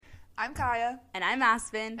I'm Kaya. And I'm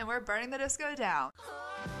Aspen. And we're burning the disco down.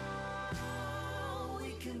 Oh,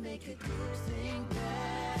 we can make a good thing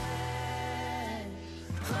bad.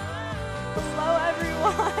 Oh. Hello,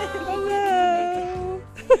 everyone.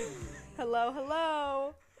 Hello.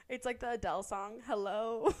 Hello. It's like the Adele song.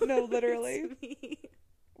 Hello. No, literally. It's me.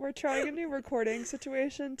 We're trying a new recording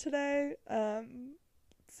situation today.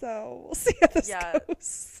 So we'll see how this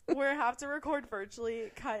goes. We have to record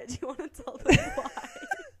virtually. Kaya, do you want to tell them why?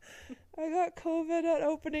 I got COVID at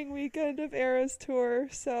opening weekend of Era's tour,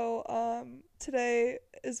 so today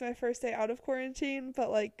is my first day out of quarantine,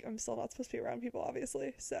 but like I'm still not supposed to be around people,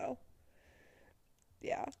 obviously. So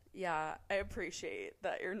yeah. Yeah, I appreciate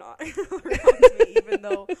that you're not around me, even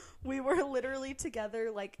though we were literally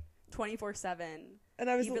together like 24/7. And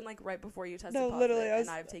I was even like right before you tested no, positive, literally, and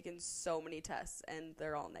I've taken so many tests and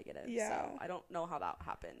they're all negative. Yeah. So I don't know how that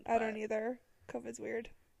happened. I don't either. COVID's weird.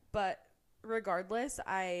 But regardless,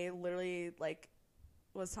 I literally like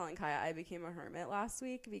was telling Kaya I became a hermit last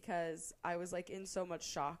week because I was like in so much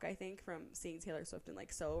shock, I think, from seeing Taylor Swift and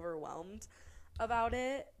like so overwhelmed about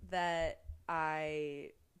it that I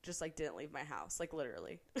just like didn't leave my house, like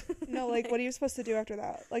literally. No, like what are you supposed to do after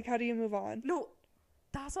that? Like how do you move on? No,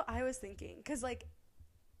 that's what I was thinking, because like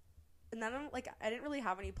none of like I didn't really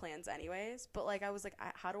have any plans anyways, but like I was like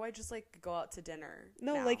how do I just like go out to dinner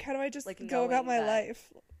No, now? like how do I just like, go about my that,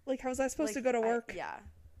 life? Like how was I supposed to go to work? Yeah,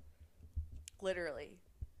 literally.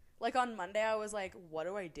 Like on Monday I was like, what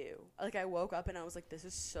do I do? Like I woke up and I was like, this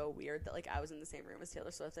is so weird that like I was in the same room as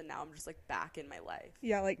Taylor Swift and now I'm just like back in my life.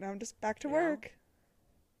 Yeah, like now I'm just back to You work. know?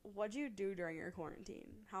 What'd you do during your quarantine?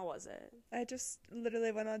 How was it? I just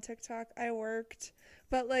literally went on TikTok. I worked,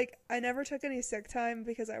 but like I never took any sick time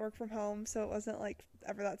because I work from home, so it wasn't like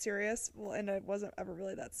ever that serious. Well, and I wasn't ever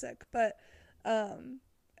really that sick, but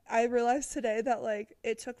I realized today that like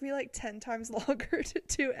it took me like 10 times longer to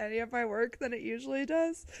do any of my work than it usually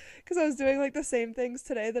does, because I was doing like the same things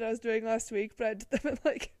today that I was doing last week, but I did them in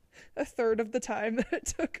like a third of the time that it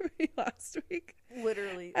took me last week.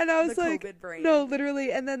 Literally. And I was the like, COVID brain. no,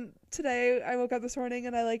 literally. And then today I woke up this morning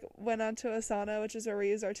and I like went onto Asana, which is where we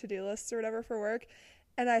use our to-do lists or whatever for work.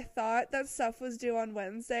 And I thought that stuff was due on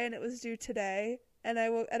Wednesday and it was due today. And I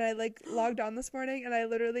like logged on this morning and I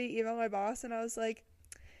literally emailed my boss and I was like,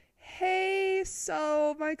 hey,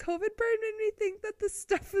 so my COVID brain made me think that this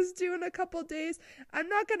stuff was due in a couple days. I'm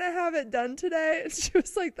not going to have it done today. And she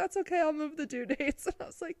was like, that's okay. I'll move the due dates. And I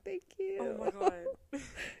was like, thank you. Oh my God.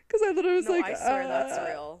 Because I literally was No, like, I swear that's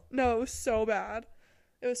real. No, it was so bad.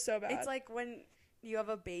 It was so bad. It's like when you have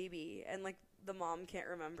a baby and like the mom can't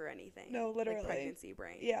remember anything. No, literally. Like pregnancy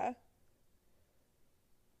brain. Yeah.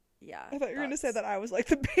 Yeah. I thought you were going to say that I was like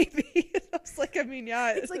the baby. I was like, I mean,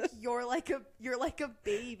 yeah. It's like you're like a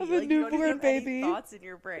baby. I'm a like, you don't even newborn have any baby. thoughts in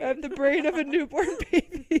your brain. I'm the brain of a newborn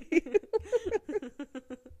baby.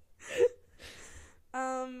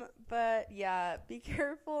 But yeah, be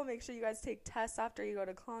careful. Make sure you guys take tests after you go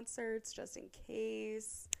to concerts, just in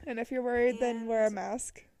case. And if you're worried, then wear a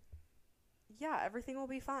mask. Yeah, everything will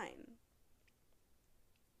be fine.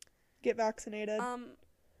 Get vaccinated.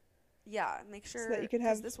 Yeah, make sure, so that you can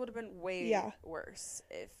have. This would have been way worse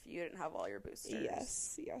if you didn't have all your boosters.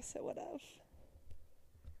 Yes, it would have.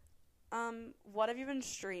 What have you been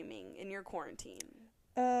streaming in your quarantine?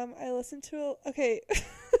 I listened to okay.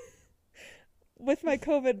 With my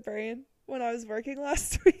COVID brain, when I was working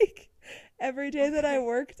last week, every day that I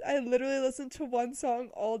worked, I literally listened to one song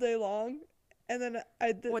all day long, and then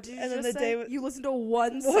I did. What did you and just then the say? day You listened to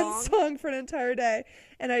one song for an entire day,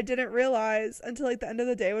 and I didn't realize until like the end of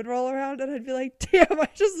the day would roll around, and I'd be like, "Damn, I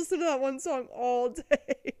just listened to that one song all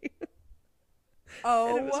day."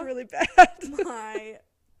 Oh, and it was really bad. My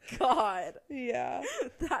God. Yeah.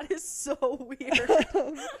 That is so weird.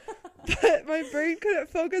 But my brain couldn't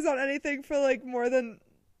focus on anything for like more than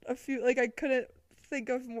a few, like I couldn't think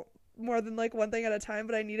of more than like one thing at a time,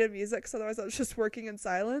 but I needed music, so otherwise I was just working in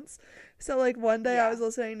silence. So like one day I was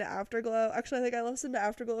listening to Afterglow. Actually, I think I listened to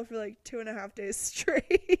Afterglow for like 2.5 days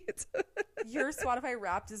straight. Your Spotify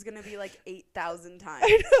Wrapped is gonna be like 8,000 times.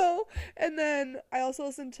 I know. And then I also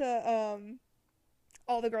listened to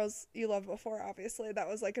All the Girls You Loved Before, obviously. That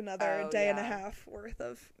was like another day and a half worth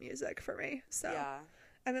of music for me. So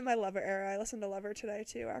I'm in my Lover era. I listened to Lover today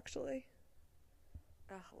too, actually.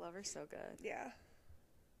 Ugh, Lover's so good. Yeah.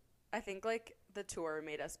 I think like the tour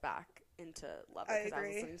made us back into Lover, because I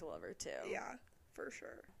was listening to Lover too. Yeah, for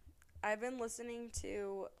sure. I've been listening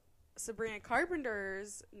to Sabrina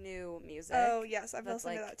Carpenter's new music. Oh yes, I've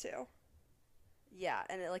listened to that too. Yeah,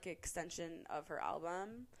 and like an extension of her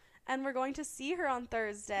album. And we're going to see her on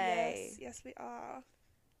Thursday. Yes, we are.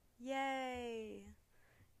 Yay.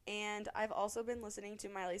 And I've also been listening to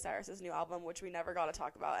Miley Cyrus's new album, which we never got to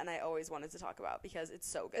talk about, and I always wanted to talk about because it's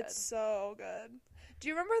so good. It's so good. Do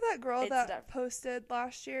you remember that girl It's that posted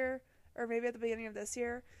last year, or maybe at the beginning of this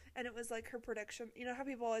year, and it was like her prediction? You know how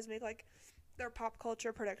people always make like their pop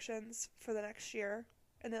culture predictions for the next year,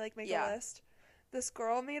 and they like make a list? This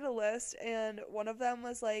girl made a list, and one of them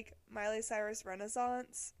was like Miley Cyrus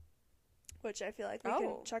Renaissance, which I feel like we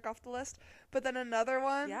can check off the list. But then another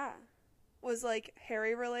one was like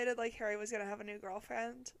Harry related, like Harry was gonna have a new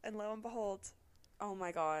girlfriend, and lo and behold. Oh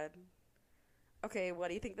my god. Okay, what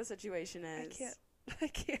do you think the situation is? I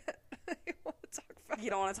can't. I don't want to talk about it. You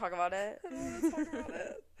don't want to talk about it? I don't want to talk about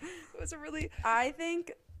it. It was a really... I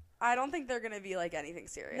don't think they're going to be, like, anything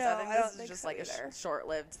serious. No, I think this is just, like, a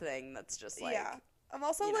short-lived thing that's just, like... Yeah. I'm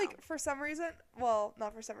also, like, for some reason... Well,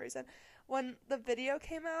 not for some reason. When the video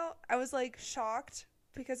came out, I was, like, shocked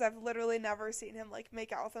because I've literally never seen him, like,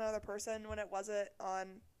 make out with another person when it wasn't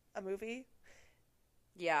on a movie.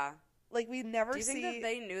 Yeah. Like, we never see... Do you think that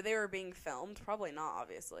they knew they were being filmed? Probably not,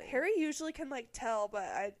 obviously. Harry usually can, like, tell,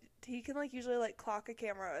 but he can, like, usually, like, clock a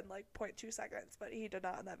camera in, like, 0.2 seconds, but he did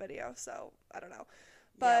not in that video, so I don't know.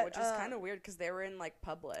 But, yeah, which is kind of weird because they were in, like,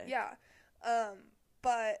 public. Yeah.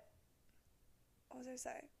 But... What was I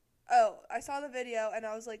saying? Oh, I saw the video, and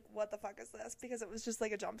I was like, what the fuck is this? Because it was just,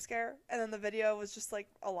 like, a jump scare, and then the video was just, like,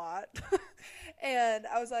 a lot. And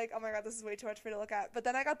I was like, oh my god, this is way too much for me to look at. But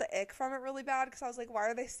then I got the ick from it really bad, because I was like, why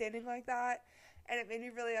are they standing like that? And it made me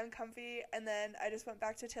really uncomfy, and then I just went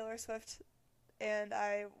back to Taylor Swift, and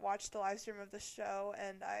I watched the live stream of the show,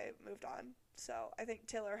 and I moved on. So I think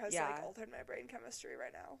Taylor has, like, altered my brain chemistry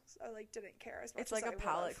right now. So I, like, didn't care as much It's as like I a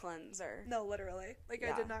palate cleanser. No, literally. Like,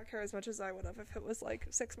 I did not care as much as I would have if it was, like,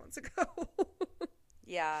 6 months ago.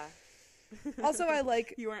 Yeah. Also, I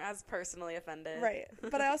like... You weren't as personally offended. Right.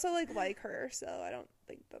 But I also, like her, so I don't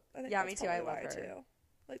think that... I think yeah, that's me too. I probably love why, her. too.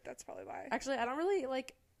 Like, that's probably why. Actually, I don't really,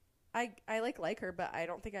 like... I like her, but I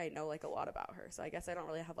don't think I know, like, a lot about her. So I guess I don't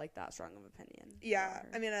really have, like, that strong of an opinion. Yeah.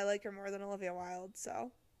 I mean, I like her more than Olivia Wilde,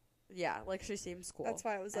 so... Yeah, like, she seems cool. That's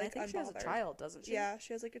why I was, like, I think she has a child, doesn't she? Yeah,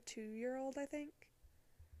 she has, like, a 2-year-old, I think.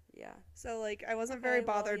 Yeah. So, like, I wasn't very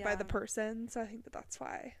bothered by the person, so I think that's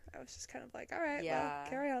why. I was just kind of like, all right, well,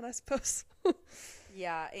 carry on, I suppose.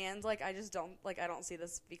 Yeah, and, like, I just don't, like, I don't see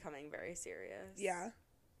this becoming very serious. Yeah.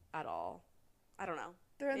 At all. I don't know.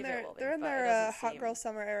 They're in their hot girl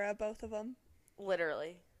summer era, both of them.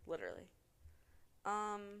 Literally.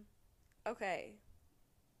 Okay.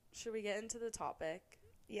 Should we get into the topic?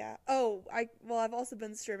 Yeah. Oh, I've also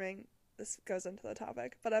been streaming, this goes into the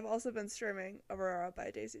topic, but I've also been streaming Aurora by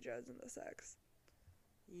Daisy Jones and the Six.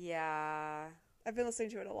 Yeah. I've been listening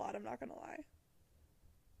to it a lot, I'm not gonna lie.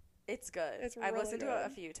 It's good. I've listened to it a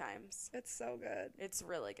few times. It's so good. It's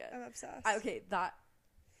really good. I'm obsessed. Okay,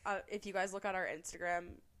 if you guys look at our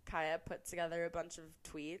Instagram, Kaya put together a bunch of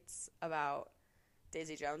tweets about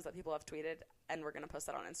Daisy Jones that people have tweeted, and we're gonna post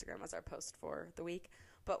that on Instagram as our post for the week.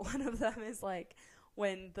 But one of them is, like,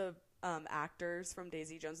 when the actors from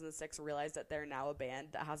Daisy Jones and the Six realize that they're now a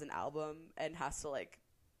band that has an album and has to, like,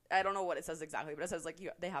 I don't know what it says exactly, but it says, like,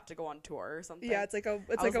 they have to go on tour or something. Yeah, it's like a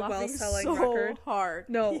well-selling so record. Hard.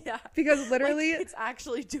 No, yeah, because literally, like, it's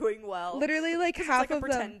actually doing well. Literally, like, half like of a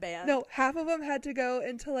pretend band. No, half of them had to go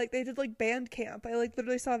into, like, they did, like, band camp. I, like,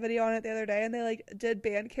 literally saw a video on it the other day, and they, like, did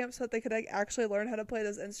band camp so that they could, like, actually learn how to play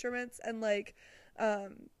those instruments. And, like,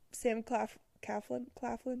 Sam Claflin,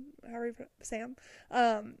 however you Sam,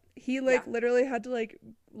 he, like, literally had to, like,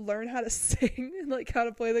 learn how to sing and, like, how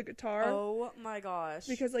to play the guitar. Oh my gosh.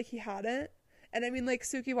 Because, like, he hadn't. And I mean, like,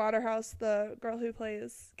 Suki Waterhouse, the girl who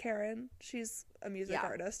plays Karen, she's a music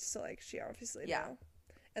artist, so, like, she obviously know.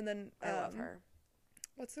 And then I love her.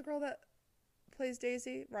 What's the girl that plays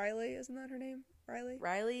Daisy? Riley, isn't that her name?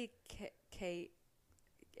 Riley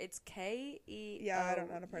it's K-E-O-U-G-H. Yeah, I don't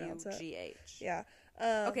know how to pronounce it. Yeah.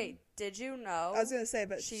 Okay, did you know? I was gonna say,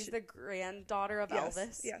 but she's the granddaughter of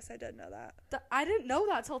Elvis. Yes, I did know that. I didn't know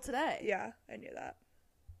that till today. Yeah, I knew that.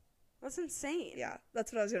 That's insane. Yeah,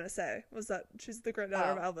 that's what I was gonna say. Was that she's the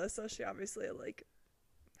granddaughter of Elvis, so she obviously, like,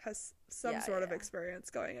 has some sort of experience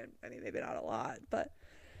going in. I mean, maybe not a lot, but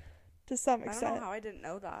to some extent. I don't know how I didn't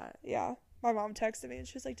know that. Yeah, my mom texted me and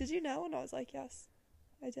she was like, "Did you know?" And I was like, "Yes,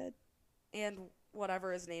 I did." And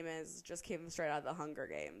whatever his name is just came straight out of the Hunger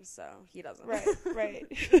Games, so he doesn't. Right.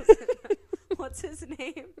 What's his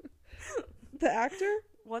name? The actor?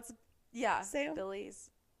 Sam? Billy's.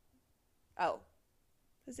 Oh.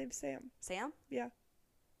 His name's Sam. Sam? Yeah.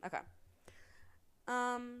 Okay.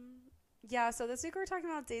 Yeah, so this week we're talking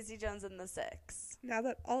about Daisy Jones and the Six. Now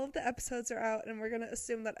that all of the episodes are out, and we're going to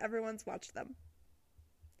assume that everyone's watched them.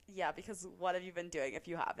 Yeah, because what have you been doing if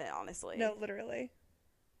you haven't, honestly? No, literally.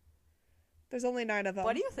 There's only 9 of them.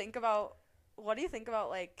 What do you think about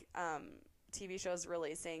like TV shows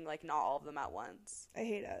releasing like not all of them at once? I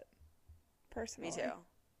hate it. Personally. Me too.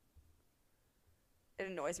 It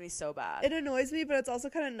annoys me so bad. It annoys me, but it's also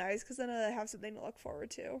kind of nice because then I have something to look forward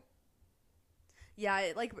to.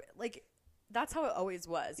 Yeah, like that's how it always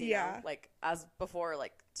was, you know? Like as before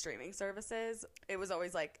like streaming services, it was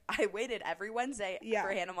always like I waited every Wednesday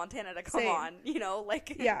for Hannah Montana to come on, you know,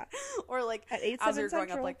 like or like at 8, as we 7 were growing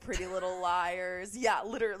Central. up, like Pretty Little Liars. Yeah,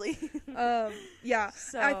 literally. So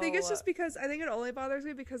I think it's just because I think it only bothers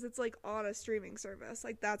me because it's like on a streaming service.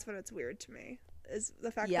 Like that's when it's weird to me. Is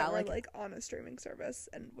the fact that we're like on a streaming service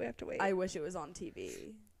and we have to wait. I wish it was on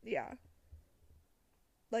TV. Yeah.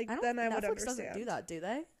 Like then I would Netflix understand. doesn't do that, do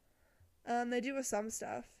they? They do with some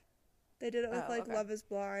stuff. They did it with like okay. Love is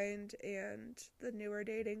Blind and the newer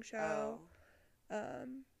dating show.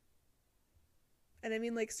 And I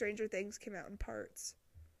mean like Stranger Things came out in parts.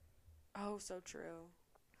 Oh, so true.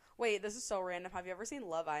 Wait, this is so random. Have you ever seen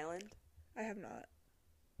Love Island? I have not.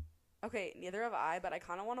 Okay, neither have I, but I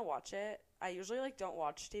kind of want to watch it. I usually like don't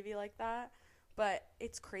watch TV like that, but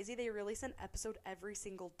it's crazy they release an episode every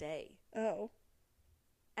single day. Oh.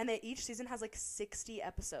 And each season has like 60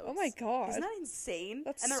 episodes. Oh my god. Isn't that insane?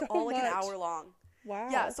 That's and they're so all like much. an hour long. Wow.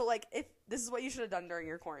 Yeah, so like if this is what you should have done during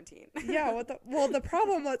your quarantine. Yeah, the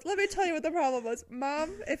problem was, let me tell you what the problem was. Mom,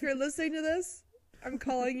 if you're listening to this, I'm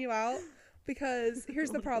calling you out because here's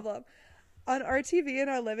the problem. On our TV in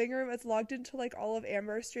our living room, it's logged into like all of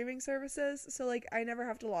Amber's streaming services. So like I never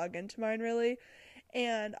have to log into mine really.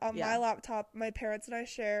 And on my laptop, my parents and I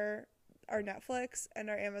share our Netflix and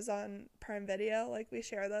our Amazon Prime Video. Like we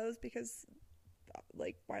share those because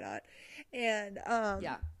like why not? And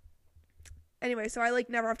anyway, so I like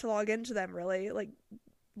never have to log into them really. Like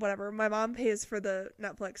whatever. My mom pays for the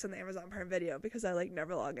Netflix and the Amazon Prime Video because I like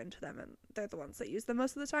never log into them and they're the ones that use them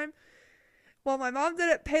most of the time. Well, my mom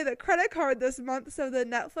didn't pay the credit card this month, so the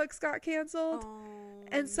Netflix got canceled. Oh,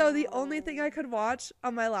 and so the only thing I could watch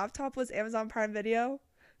on my laptop was Amazon Prime Video.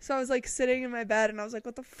 So I was like sitting in my bed and I was like,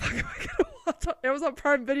 what the fuck am I going to watch on Amazon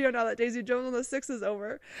Prime Video now that Daisy Jones on the 6 is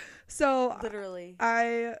over? So literally.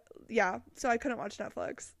 So I couldn't watch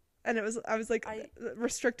Netflix. And I was like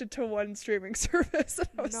restricted to one streaming service. And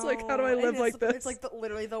I was like, how do I live like this? It's like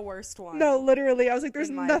literally the worst one. No, literally. I was like, there's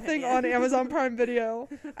In my nothing opinion. on Amazon Prime Video.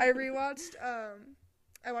 I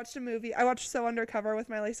watched a movie. I watched So Undercover with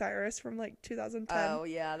Miley Cyrus from like 2010. Oh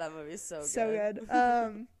yeah, that movie's so good.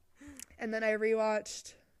 And then I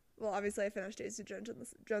rewatched, well, obviously I finished Daisy Jones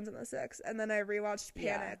and the Six, and then I rewatched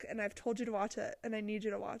Panic, and I've told you to watch it, and I need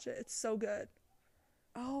you to watch it. It's so good.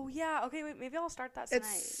 Oh yeah, okay, wait, maybe I'll start that tonight.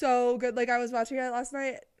 It's so good. Like I was watching it last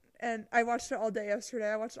night, and I watched it all day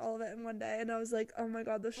yesterday. I watched all of it in one day, and I was like, oh my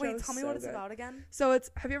god, this show is so good. Wait, tell me what it's about again. So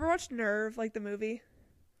have you ever watched Nerve, like the movie?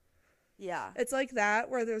 Yeah. It's like that,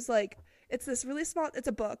 where there's like, it's this really small, it's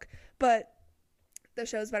a book, but the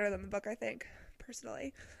show's better than the book, I think,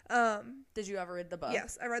 personally. Did you ever read the book?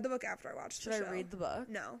 Yes, I read the book after I watched the show. Should I read the book?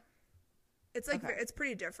 No. It's like, Okay. it's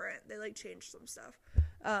pretty different. They like changed some stuff.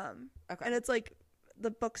 Okay. And it's like, the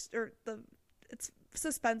books, it's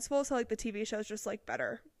suspenseful, so like the TV show's just like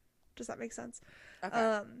better. Does that make sense?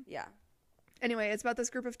 Okay. Yeah. Anyway, it's about this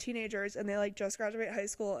group of teenagers, and they like just graduate high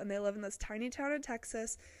school, and they live in this tiny town in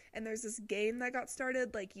Texas, and there's this game that got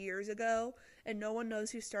started like years ago, and no one knows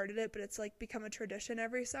who started it, but it's like become a tradition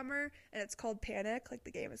every summer, and it's called Panic. Like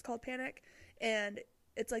the game is called Panic, and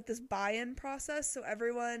it's like this buy-in process, so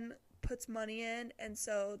everyone puts money in, and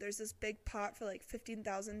so there's this big pot for like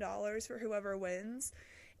 $15,000 for whoever wins,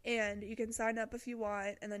 and you can sign up if you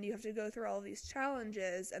want, and then you have to go through all of these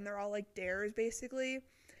challenges, and they're all like dares basically.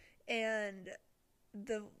 And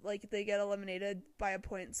they get eliminated by a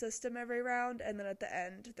point system every round, and then at the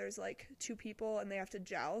end there's like 2 people and they have to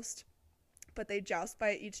joust, but they joust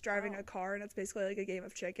by each driving a car, and it's basically like a game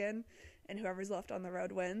of chicken, and whoever's left on the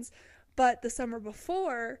road wins. But the summer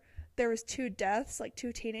before, there was 2 deaths, like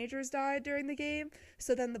 2 teenagers died during the game,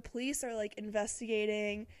 so then the police are like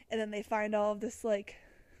investigating, and then they find all of this like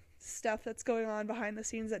stuff that's going on behind the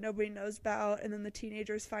scenes that nobody knows about, and then the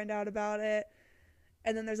teenagers find out about it.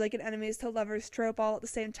 And then there's like an enemies to lovers trope all at the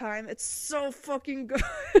same time. It's so fucking good.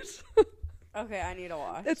 Okay, I need to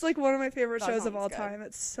watch. It's like one of my favorite That shows of sounds all good. time.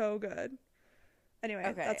 It's so good. Anyway,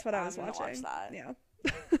 Okay, that's what I was I'm gonna watching. watch that.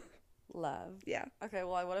 Yeah. Love. Yeah. Okay,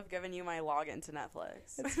 well, I would have given you my login to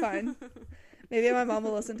Netflix. It's fine. Maybe my mom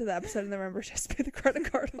will listen to the episode and then remember she has to pay the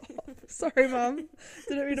credit card off. Sorry, Mom.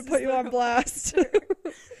 Didn't mean to put you on blast.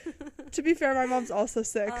 To be fair, my mom's also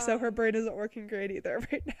sick, so her brain isn't working great either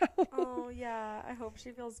right now. Oh, yeah. I hope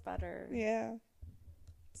she feels better. Yeah.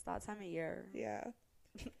 It's that time of year. Yeah.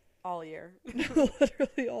 all year.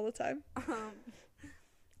 Literally all the time.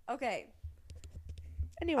 Okay.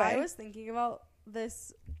 Anyway. I was thinking about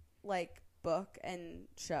this, like, book and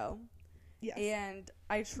show. Yes. And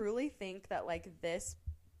I truly think that, like, this...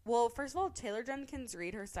 Well, first of all, Taylor Jenkins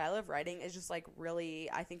Reid, her style of writing is just, like, really,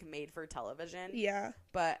 I think, made for television. Yeah.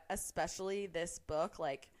 But especially this book,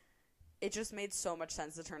 like, it just made so much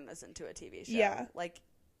sense to turn this into a TV show. Yeah. Like,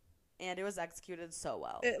 and it was executed so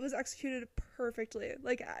well. It was executed perfectly.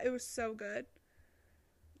 Like, it was so good.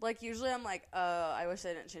 Like, usually I'm like, I wish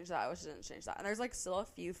they didn't change that. I wish they didn't change that. And there's, like, still a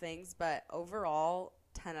few things, but overall,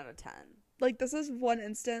 10 out of 10. Like, this is one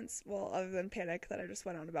instance, well, other than Panic that I just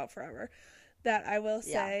went on about forever, that I will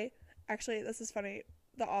say, actually, this is funny.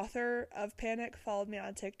 The author of Panic followed me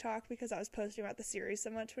on TikTok because I was posting about the series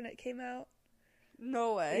so much when it came out.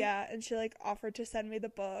 No way. Yeah, and she, like, offered to send me the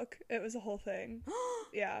book. It was a whole thing.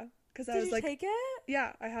 Yeah. Because I Did was you like, take it?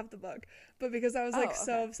 yeah, I have the book. But because I was, like,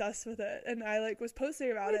 so okay. obsessed with it, and I, like, was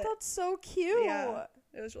posting about it. That's so cute. Yeah.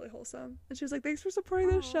 It was really wholesome. And she was like, thanks for supporting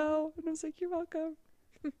this show. And I was like, you're welcome.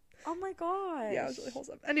 Oh my gosh. Yeah, it was really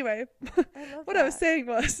wholesome. Anyway, I love what that. I was saying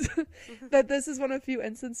was that this is one of few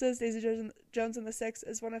instances, Daisy Jones and the Six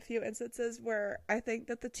is one of few instances where I think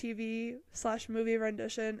that the TV/movie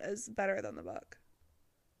rendition is better than the book.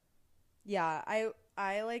 Yeah,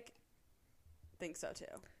 I like think so too.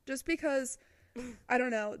 Just because, I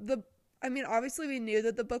don't know, I mean, obviously we knew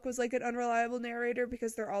that the book was like an unreliable narrator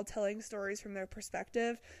because they're all telling stories from their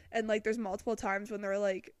perspective. And like there's multiple times when they're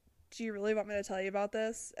like, do you really want me to tell you about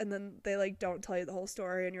this? And then they like don't tell you the whole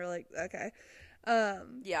story and you're like, okay.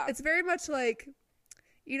 Yeah. It's very much like,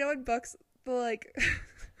 you know, in books, the like,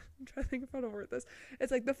 I'm trying to think of how to word this.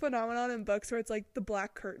 It's like the phenomenon in books where it's like the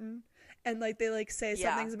black curtain and like they like say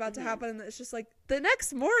something's about to happen and it's just like the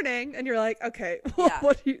next morning and you're like, okay,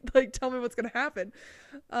 what do you like, tell me what's gonna happen.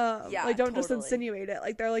 Like don't just insinuate it.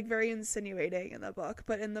 Like they're like very insinuating in the book,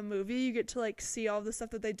 but in the movie you get to like see all the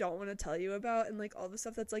stuff that they don't want to tell you about and like all the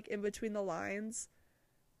stuff that's like in between the lines,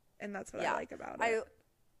 and that's what I like about it.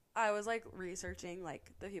 I was like researching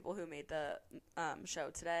like the people who made the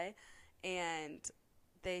show today, and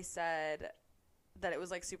they said that it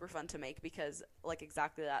was like super fun to make because like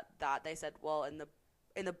exactly that they said, well, in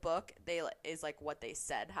the book they is like what they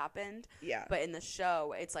said happened, but in the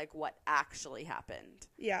show it's like what actually happened.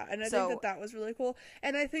 And I think that was really cool,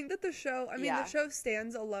 and I think that the show, I mean the show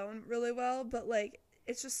stands alone really well, but like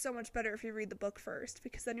it's just so much better if you read the book first,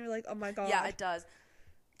 because then you're like, oh my god. Yeah, it does,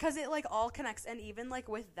 because it like all connects. And even like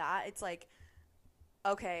with that, it's like,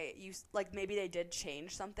 okay, you like maybe they did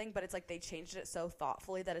change something, but it's like they changed it so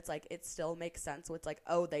thoughtfully that it's like it still makes sense. So it's like,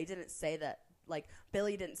 oh, they didn't say that, like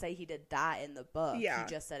Billy didn't say he did that in the book. He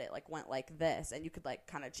just said it like went like this, and you could like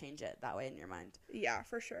kind of change it that way in your mind. Yeah,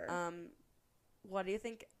 for sure. What do you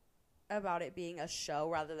think about it being a show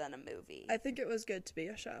rather than a movie? I think it was good to be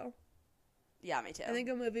a show. Yeah, me too. I think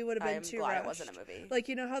a movie would have been too rushed. I'm glad it wasn't a movie. Like,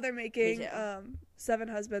 you know how they're making Seven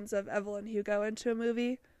Husbands of Evelyn Hugo into a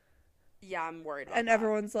movie? Yeah, I'm worried about that. And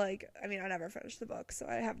everyone's like, I mean, I never finished the book, so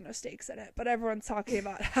I have no stakes in it, but everyone's talking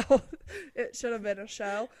about how it should have been a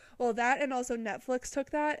show. Well, that, and also Netflix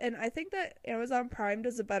took that, and I think that Amazon Prime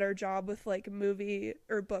does a better job with, like, movie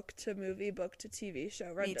or book to movie, book to TV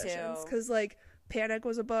show renditions. Me too. Because, like, Panic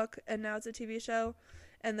was a book, and now it's a TV show,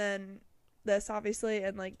 and then this, obviously,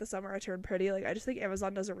 and, like, The Summer I Turned Pretty. Like, I just think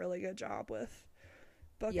Amazon does a really good job with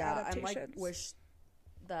book adaptations. Yeah, and, like, wish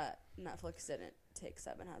that Netflix didn't take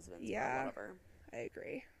Seven Husbands. Yeah, or whatever. I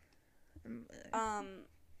agree.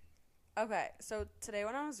 Okay, so today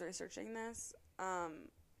when I was researching this,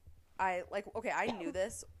 I knew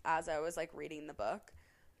this as I was like reading the book,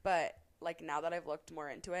 but like now that I've looked more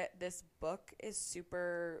into it, this book is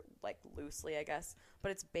super like loosely, I guess,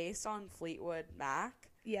 but it's based on Fleetwood Mac.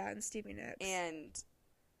 Yeah, and Stevie Nicks.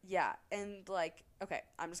 And like, okay,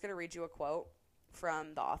 I'm just gonna read you a quote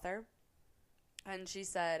from the author, and she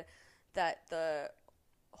said that the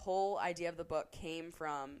whole idea of the book came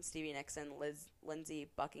from Stevie Nicks and Lindsey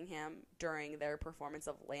Buckingham during their performance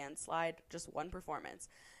of Landslide, just one performance.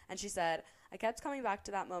 And she said, I kept coming back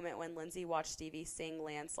to that moment when Lindsey watched Stevie sing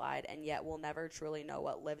Landslide, and yet we'll never truly know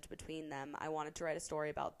what lived between them. I wanted to write a story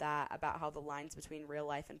about that, about how the lines between real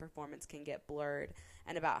life and performance can get blurred,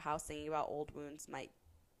 and about how singing about old wounds might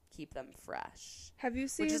keep them fresh. Have you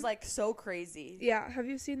seen, which is like so crazy. Yeah, have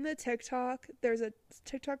you seen the TikTok? There's a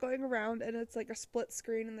TikTok going around, and it's like a split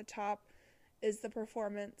screen, and the top is the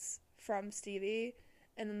performance from Stevie,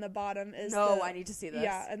 and then the bottom is I need to see this.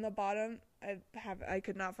 Yeah, and the bottom, I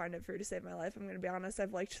could not find it for you to save my life. I'm gonna be honest,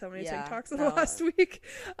 I've liked so many TikToks in the last week.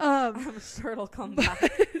 I'm sure it'll come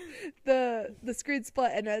back. The screen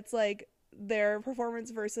split, and it's like their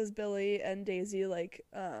performance versus Billy and Daisy, like,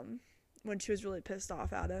 when she was really pissed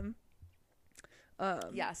off at him.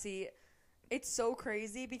 Yeah, see, it's so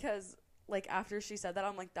crazy because, like, after she said that,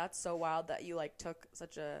 I'm like, that's so wild that you, like, took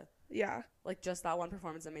such a, Yeah. like, just that one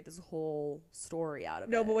performance and made this whole story out of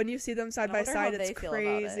it. No, but when you see them side And I by wonder how side, it's they feel about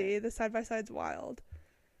crazy. it. The side by side's wild.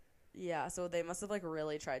 Yeah, so they must have, like,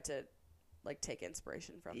 really tried to, like, take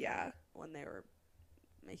inspiration from Yeah. that when they were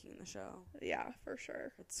making the show. Yeah, for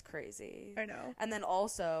sure. It's crazy. I know. And then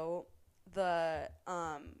also the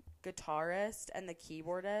guitarist and the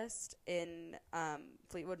keyboardist in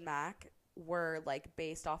Fleetwood Mac were like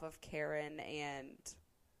based off of Karen and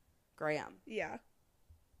Graham, Yeah.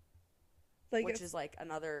 Like, which is like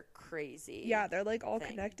another crazy. yeah, they're like all thing.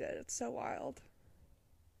 connected. It's so wild.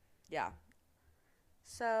 Yeah.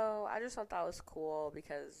 So I just thought that was cool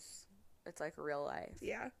because it's like real life.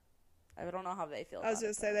 Yeah. I don't know how they feel. I was about gonna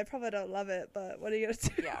it, say though. they probably don't love it, but what are you gonna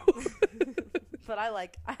do? Yeah. But I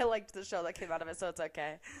liked the show that came out of it, so it's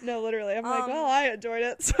okay. No, literally. I'm like, Um, well, I enjoyed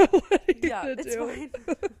it, so what are you Yeah, gonna it's do? fine.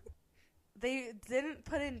 They didn't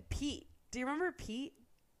put in Pete. Do you remember Pete?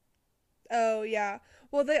 Oh yeah.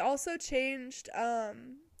 Well, they also changed.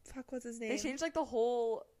 Fuck, what's his name? They changed like the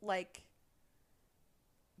whole like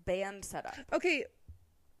band setup. Okay,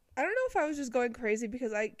 I don't know if I was just going crazy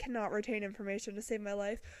because I cannot retain information to save my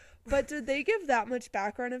life, but did they give that much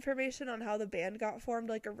background information on how the band got formed,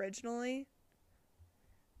 like originally?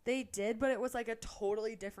 They did, but it was like a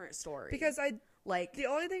totally different story. Because like the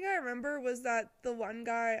only thing I remember was that the one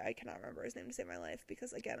guy, I cannot remember his name to save my life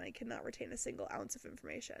because again, I cannot retain a single ounce of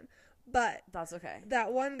information. But that's okay.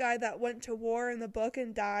 that one guy that went to war in the book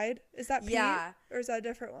and died, is that Pete? Yeah. Or is that a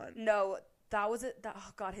different one? No, that was it.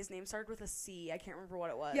 Oh god, his name started with a C. I can't remember what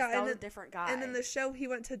it was. Yeah, that and was then- a different guy. And in the show, he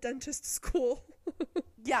went to dentist school.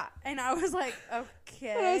 yeah, and I was like, okay.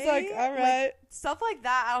 And I was like, all right. Stuff like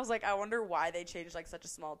that. I was like, I wonder why they changed like such a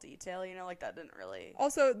small detail. You know, like that didn't really.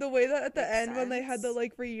 Also, the way that at the Makes end when they had the sense.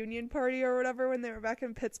 like reunion party or whatever when they were back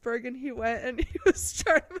in Pittsburgh and he went and he was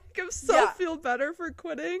trying to make himself Yeah. feel better for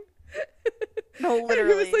quitting. No, And he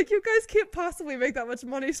literally. was like, you guys can't possibly make that much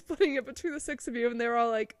money splitting it between the six of you. And they were all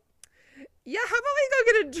like, yeah, how about we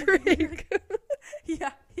go get a drink?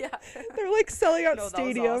 yeah. They're like selling out No, that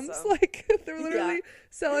was stadiums. awesome. Like they're literally Yeah.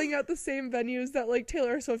 selling out the same venues that like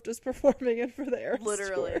Taylor Swift is performing in for the Eras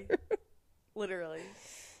Literally. tour. Literally.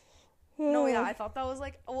 No, yeah, Oh. I thought that was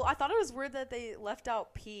like. Well, I thought it was weird that they left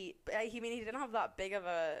out Pete. But I mean, he didn't have that big of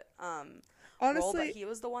a role, but Honestly, he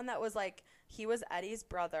was the one that was like he was Eddie's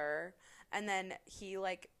brother, and then he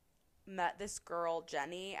like met this girl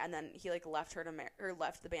Jenny, and then he like left her to or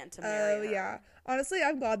left the band to marry oh her. yeah. Honestly,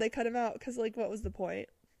 I'm glad they cut him out because like, what was the point?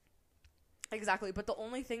 Exactly. But the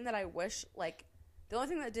only thing that I wish, like, the only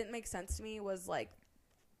thing that didn't make sense to me was like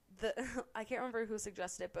the I can't remember who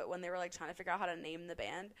suggested it, but when they were like trying to figure out how to name the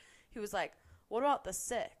band, he was like, "What about the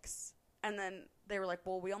 6?" And then they were like,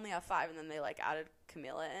 "Well, we only have 5," and then they like added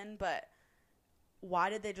Camila in. But why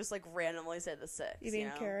did they just like randomly say the 6? You mean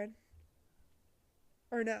know? Karen?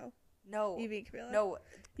 Or no? No. You mean Camila? No.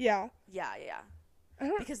 Yeah. Yeah. I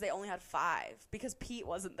don't. Because they only had 5. Because Pete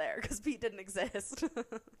wasn't there. Because Pete didn't exist.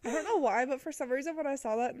 I don't know why, but for some reason when I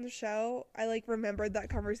saw that in the show, I like remembered that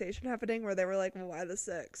conversation happening where they were like, "Well, why the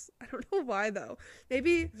 6?" I don't know why though.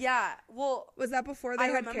 Maybe Yeah. Well, was that before they I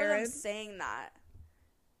had remember Karen? them saying that.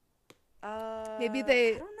 Maybe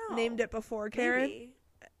they I don't know. named it before Karen Maybe.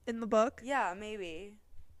 in the book. Yeah, maybe.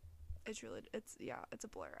 It's a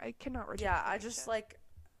blur. I cannot retain. Yeah, I information. just like,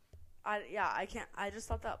 I can't. I just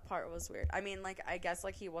thought that part was weird. I mean, like, I guess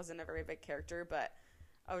like he wasn't a very big character, but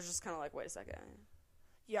I was just kind of like, wait a second.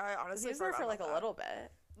 Yeah, I 'Cause honestly he was there forgot for like about a that. little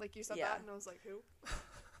bit. Like you said Yeah. that, and I was like, who?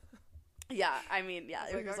 Yeah, I mean, yeah,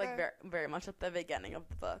 It's it like, was like okay. very, very much at the beginning of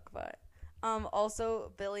the book, but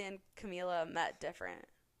also Billy and Camila met different.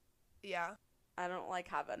 Yeah, I don't like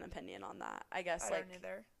have an opinion on that. I guess I like don't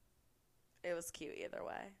either. it was cute either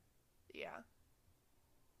way. Yeah.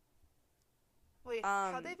 Wait,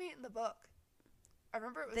 Um, how'd they meet in the book? I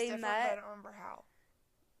remember it was they different, met- but I don't remember how.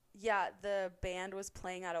 Yeah, the band was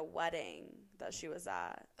playing at a wedding that she was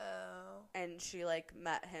at. Oh. And she like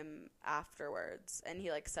met him afterwards, and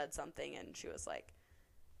he like said something, and she was like,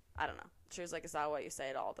 I don't know. She was like, "Is that what you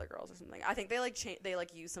say to all the girls or something?" I think they like they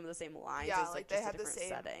like use some of the same lines. Yeah, as, like just they a had the different same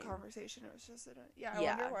setting. conversation. It was just in a... Yeah, I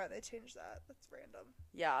Yeah. wonder why they changed that. That's random.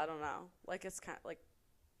 Yeah, I don't know. Like it's kind of like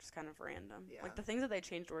just kind of random. Yeah. Like the things that they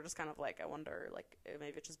changed were just kind of like I wonder like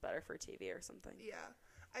maybe it's just better for TV or something. Yeah.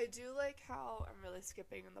 I do like how... I'm really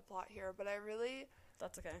skipping in the plot here, but I really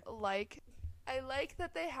That's okay. like... I like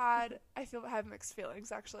that they had... I have mixed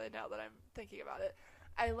feelings, actually, now that I'm thinking about it.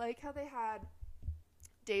 I like how they had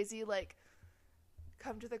Daisy, like,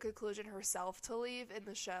 come to the conclusion herself to leave in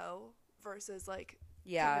the show versus like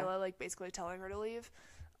Yeah. Camilla like basically telling her to leave.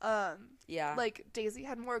 Yeah. Like Daisy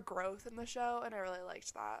had more growth in the show, and I really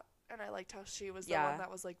liked that. And I liked how she was the Yeah. one that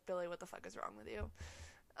was like, Billy, what the fuck is wrong with you?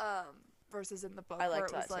 Versus in the book I where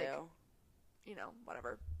liked it was that like, too. you know,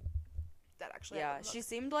 whatever. That actually Yeah, happened in the she book.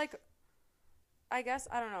 seemed like, I guess,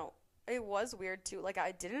 I don't know. It was weird too. Like,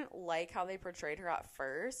 I didn't like how they portrayed her at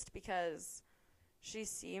first because she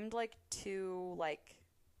seemed like too, like,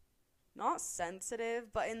 not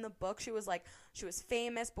sensitive, but in the book she was like, she was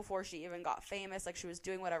famous before she even got famous. Like, she was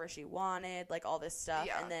doing whatever she wanted, like, all this stuff.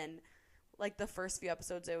 Yeah. And then, like, the first few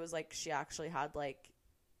episodes, it was like she actually had, like,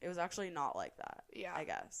 it was actually not like that. Yeah. I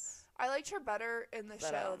guess. I liked her better in the But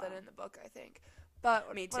I show don't than know. in the book, I think.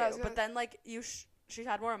 But Me too. what I was gonna- But then, like, she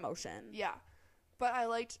had more emotion. yeah. But I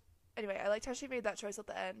liked how she made that choice at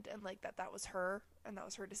the end, and like that was her, and that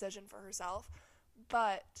was her decision for herself.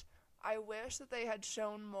 But I wish that they had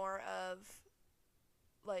shown more of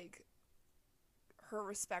like her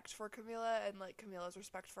respect for Camila and like Camila's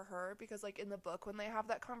respect for her, because like in the book when they have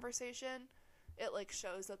that conversation, it like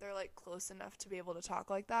shows that they're like close enough to be able to talk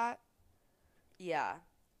like that. Yeah.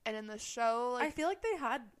 And in the show, like I feel like they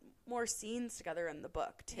had more scenes together in the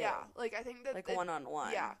book too. yeah, like I think that Like it- one on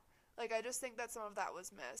one. Yeah. Like I just think that some of that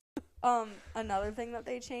was missed. Another thing that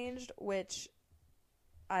they changed, which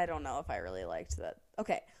I don't know if I really liked that.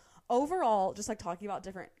 Okay. Overall, just like talking about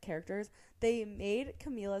different characters, they made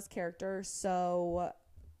Camila's character so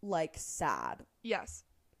like sad. Yes.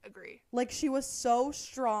 Agree. Like she was so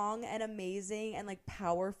strong and amazing and like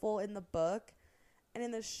powerful in the book, and in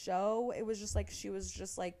the show it was just like she was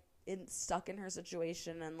just like stuck in her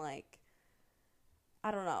situation and like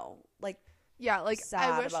I don't know, like Yeah, like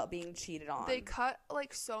sad I wish about being cheated on. they cut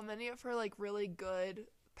like so many of her like really good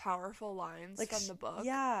powerful lines like from the book.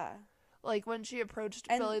 Yeah. Like when she approached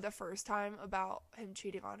And- Billy the first time about him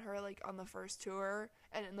cheating on her like on the first tour,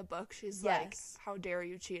 and in the book she's Yes. like, how dare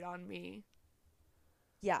you cheat on me?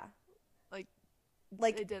 Yeah. Like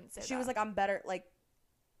Like it didn't say she that. was like, I'm better. Like,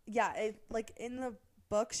 yeah, it, like in the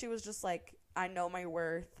book, she was just like, I know my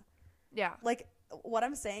worth. yeah. Like, what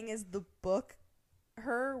I'm saying is the book,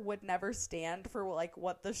 her would never stand for like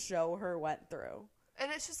what the show her went through.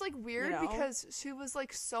 And it's just like weird You know? because she was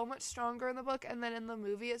like so much stronger in the book, and then in the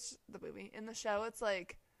movie in the show it's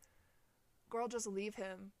like, girl, just leave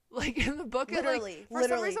him. Like in the book, Literally, for some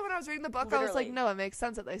literally. reason when I was reading the book, I was like, Literally. no, it makes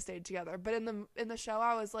sense that they stayed together. But in the show,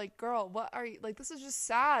 I was like, girl, what are you like? This is just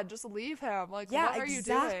sad. Just leave him. Like, Yeah, what are you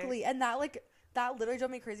doing? exactly. And that like that literally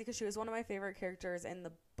drove me crazy because she was one of my favorite characters in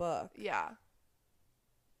the book. Yeah,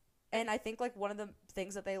 And I think like one of the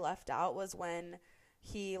things that they left out was when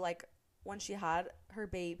he like when she had her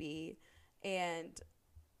baby, and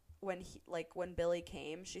when Billy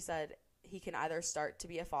came, she said he can either start to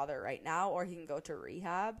be a father right now or he can go to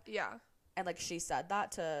rehab. yeah, And like she said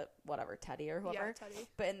that to whatever, Teddy or whoever. yeah, Teddy.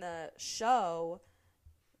 But in the show,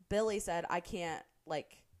 Billy said I can't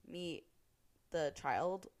like meet the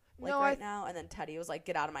child like No, right now, and then Teddy was like,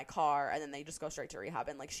 get out of my car, and then they just go straight to rehab,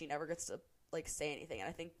 and like she never gets to like say anything. And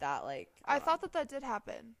I think that like I don't know. thought that did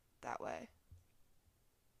happen that way.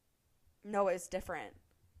 No, it's different.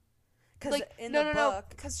 Because Like in no, the no, book,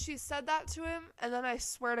 because she said that to him, and then I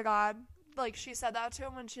swear to God, like she said that to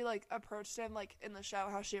him when she like approached him, like in the show,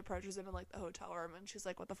 how she approaches him in like the hotel room, and she's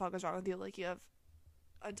like, "What the fuck is wrong with you? Like you have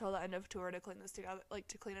until the end of tour to clean this together, like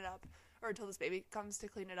to clean it up, or until this baby comes to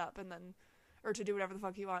clean it up, and then, or to do whatever the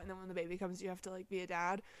fuck you want, and then when the baby comes, you have to like be a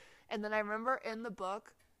dad." And then I remember in the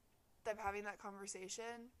book them having that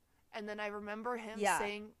conversation, and then I remember him Yeah.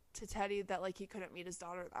 saying to Teddy that like he couldn't meet his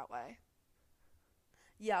daughter that way.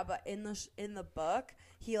 yeah, but in the book,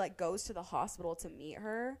 he like goes to the hospital to meet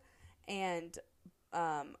her, and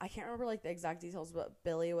I can't remember like the exact details, but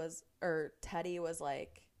Teddy was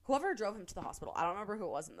like whoever drove him to the hospital. I don't remember who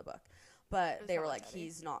it was in the book, but was they were probably like, Teddy.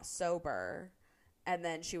 he's not sober. And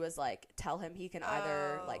then she was like, tell him he can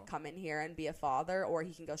either Oh. like come in here and be a father, or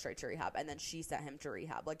he can go straight to rehab. And then she sent him to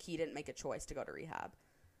rehab. Like he didn't make a choice to go to rehab.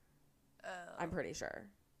 I'm pretty sure.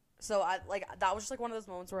 So I like that was just like one of those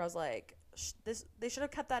moments where I was like, they should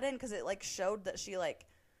have kept that in, because it like showed that she like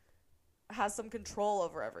has some control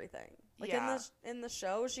over everything. Like Yeah. in the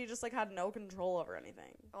show, she just like had no control over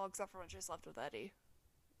anything. Well, except for when she slept with Eddie.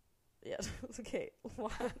 Yeah. Okay.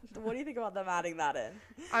 What do you think about them adding that in?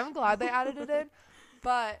 I'm glad they added it in,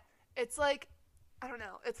 but it's like, I don't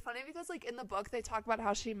know. It's funny because like in the book they talk about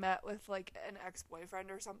how she met with like an ex-boyfriend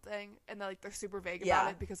or something, and they're super vague Yeah.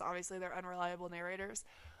 about it because obviously they're unreliable narrators.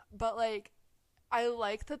 But like, I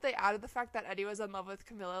like that they added the fact that Eddie was in love with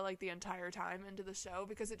Camilla like the entire time into the show,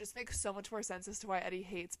 because it just makes so much more sense as to why Eddie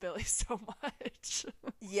hates Billy so much.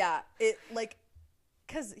 Yeah. It like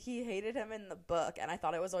because he hated him in the book, and I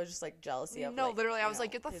thought it was always just like jealousy of No, like, literally, I you was like,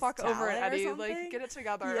 know, get the his fuck over it, talent or Eddie. something. Like, get it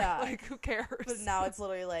together. Yeah. Like, who cares? But now it's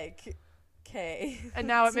literally like, okay. And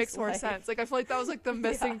now it It's makes just more like- sense. Like, I feel like that was like the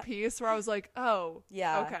missing Yeah. piece where I was like, oh,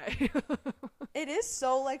 Yeah. okay. It is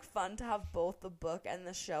so like fun to have both the book and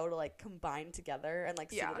the show to like combine together and like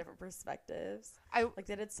see Yeah. the different perspectives. I Like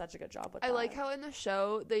they did such a good job with I that. like how in the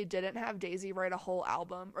show they didn't have Daisy write a whole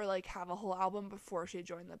album or like have a whole album before she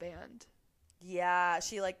joined the band. Yeah,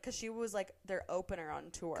 she like because she was like their opener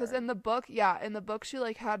on tour. Because in the book she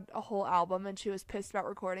like had a whole album and she was pissed about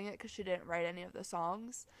recording it because she didn't write any of the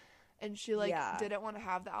songs. And she like Yeah. didn't want to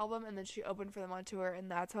have the album, and then she opened for them on tour, and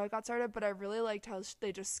that's how it got started. But I really liked how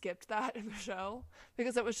they just skipped that in the show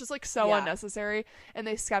because it was just like so Yeah. unnecessary, and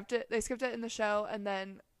they skipped it. They skipped it in the show, and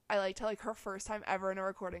then I liked how like her first time ever in a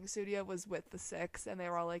recording studio was with the Six, and they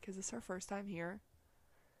were all like, "Is this her first time here?"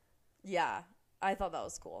 Yeah, I thought that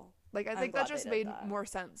was cool. Like I I'm think that glad they just did made that. more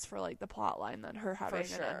sense for like the plot line than her having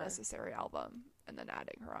sure. an unnecessary album and then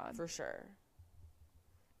adding her on. For sure.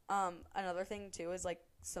 Another thing too is like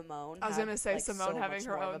Simone. I was had, gonna say like, Simone so having much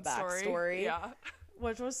her more of own a backstory, story. Yeah.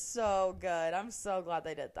 which was so good. I'm so glad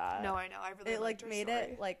they did that. No, I know. I really it liked like her made story.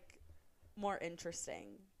 it like more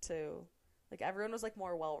interesting too. Like everyone was like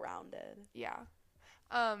more well rounded. Yeah.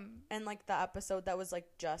 And like the episode that was like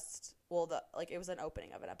just the like it was an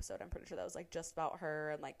opening of an episode. I'm pretty sure that was like just about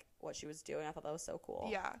her and like what she was doing. I thought that was so cool.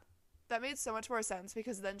 Yeah. That made so much more sense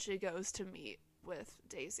because then she goes to meet with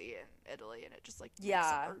Daisy in Italy and it just like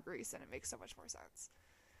Yeah. or Greece and it makes so much more sense.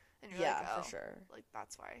 And you're Yeah, like, oh, for sure. like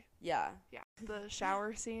that's why. Yeah. Yeah. The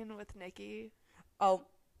shower scene with Nikki Oh.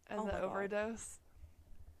 and Oh my the God. overdose.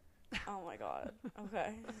 Oh my god.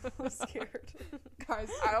 Okay. I'm scared. Guys,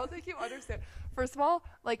 I don't think you understand. First of all,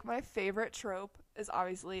 like my favorite trope is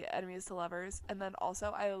obviously enemies to lovers, and then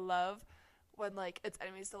also I love when like it's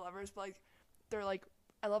enemies to lovers, but like they're like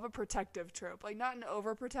I love a protective trope, like not an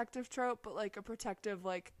overprotective trope, but like a protective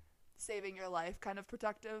like saving your life kind of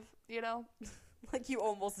protective, you know? Like you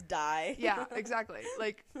almost die. Yeah, exactly.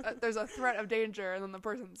 Like there's a threat of danger, and then the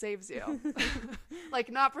person saves you. Like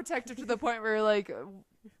not protective to the point where you're like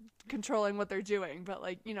controlling what they're doing, but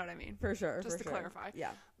like you know what I mean. For sure. Just for to sure. clarify. Yeah.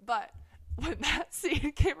 But when that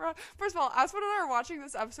scene came around, first of all, Aspen and I are watching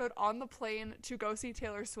this episode on the plane to go see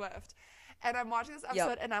Taylor Swift. And I'm watching this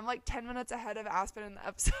episode, and I'm like 10 minutes ahead of Aspen in the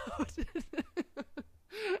episode.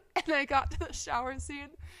 And I got to the shower scene,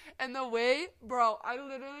 and the way, bro,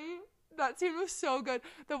 that scene was so good.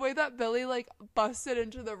 The way that Billy, like, busted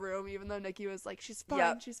into the room, even though Nikki was like, she's fine,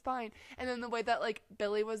 Yep. she's fine. And then the way that, like,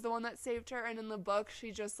 Billy was the one that saved her, and in the book,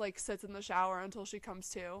 she just, like, sits in the shower until she comes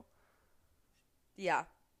to. Yeah.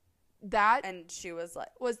 That And she was like,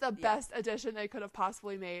 was the best addition they could have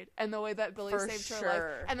possibly made, and the way that Billy For saved her sure.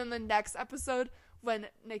 life. And then the next episode, when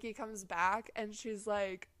Nikki comes back and she's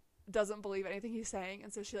like doesn't believe anything he's saying,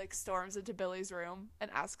 and so she like storms into Billy's room and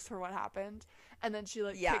asks her what happened, and then she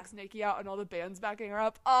like Yeah. kicks Nikki out, and all the band's backing her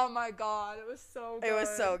up. Oh my god, it was so good. it was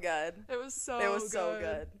so good. It was so. It was so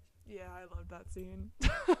good. Yeah, I loved that scene.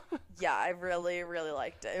 Yeah, I really, really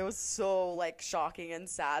liked it. It was so like shocking and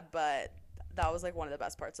sad, but that was like one of the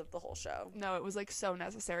best parts of the whole show. No, it was like so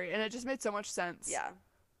necessary, and it just made so much sense. Yeah.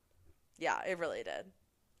 Yeah, it really did.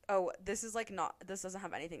 Oh, this is like this doesn't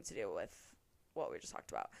have anything to do with what we just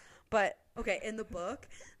talked about. But okay, in the book,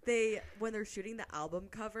 when they're shooting the album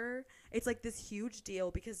cover, it's like this huge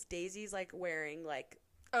deal because Daisy's like wearing like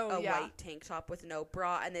Oh a yeah. white tank top with no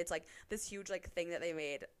bra, and it's like this huge like thing that they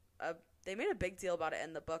made a big deal about it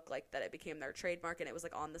in the book, like that it became their trademark, and it was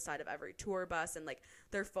like on the side of every tour bus, and like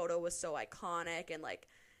their photo was so iconic, and like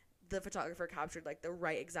the photographer captured like the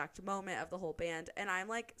right exact moment of the whole band. And I'm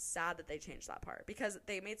like sad that they changed that part because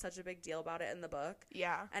they made such a big deal about it in the book,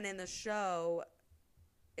 Yeah. and in the show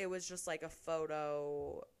it was just like a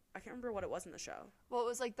photo. I can't remember what it was in the show. Well, it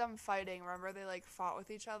was like them fighting. Remember, they like fought with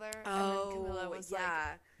each other, and Oh, then Camilla was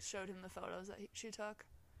yeah. like showed him the photos that she took.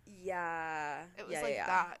 Yeah, It was yeah, like yeah.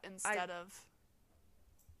 that instead of.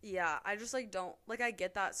 Yeah, I just like don't like I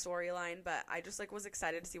get that storyline, but I just like was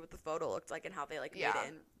excited to see what the photo looked like and how they like Yeah. made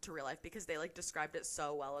it into real life because they like described it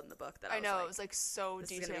so well in the book that I I know was it was like so this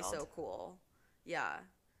detailed. is gonna be so cool. Yeah,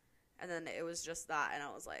 and then it was just that, and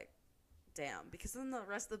I was like, damn, because then the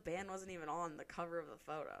rest of the band wasn't even on the cover of the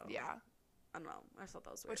photo. Yeah, I don't know. I just thought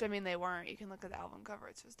that was weird. which I mean they weren't. You can look at the album cover;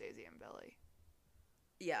 it's just Daisy and Billy.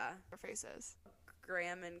 Yeah, Their faces.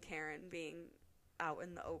 Graham and Karen being out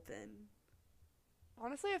in the open.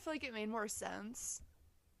 Honestly, I feel like it made more sense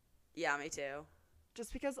Yeah, me too.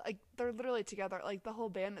 just because like they're literally together. Like the whole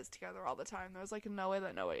band is together all the time. There's like no way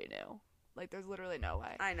that nobody knew. Like, there's literally no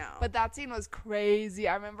way. I know. But that scene was crazy.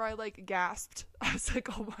 I remember I, like, gasped. I was like,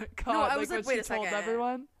 oh my god. No, I was like, when wait she a told second.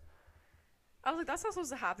 everyone. I was like, that's not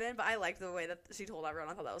supposed to happen, but I liked the way that she told everyone.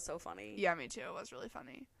 I thought that was so funny. Yeah, me too. It was really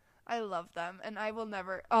funny. I love them, and I will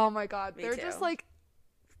never. Oh my god, Me they're too. just like,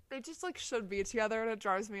 they just like should be together, and it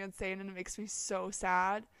drives me insane, and it makes me so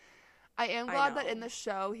sad. I am I glad that know. in the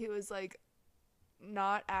show he was like,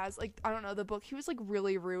 not as like, I don't know, the book he was like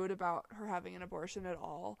really rude about her having an abortion at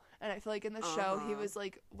all, and I feel like in the show he Uh-huh. was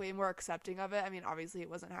like way more accepting of it. I mean, obviously he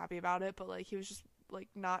wasn't happy about it, but like he was just like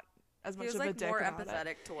not as He much was of a like dick more about it.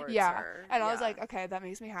 empathetic towards Yeah, her. and I was Yeah. like, okay, that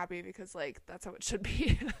makes me happy because like that's how it should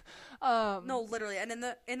be. No, literally. And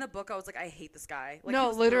in the book, I was like, I hate this guy. Like, he no,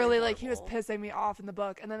 was literally, like he was horrible. pissing me off in the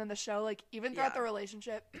book, and then in the show, like even throughout Yeah. the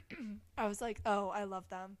relationship, I was like, oh, I love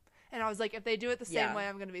them, and I was like, if they do it the same Yeah. way,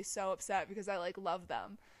 I'm gonna be so upset because I like love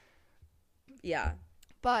them. Yeah.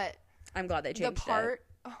 But I'm glad they the changed part,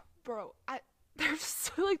 oh, bro, they're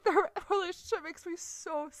just like their relationship makes me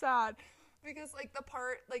so sad. Because, like, the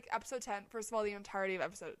part, like, episode 10, first of all, the entirety of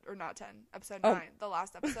episode, or not 10, episode Oh. 9, the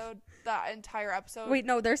last episode, that entire episode. it. Wait,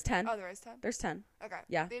 no, there's 10. Oh, there is 10? There's 10. Okay.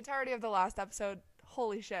 Yeah. The entirety of the last episode,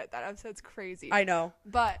 holy shit, that episode's crazy. I know.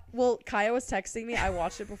 But, Well, Kaya was texting me. I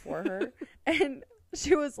watched it before her. And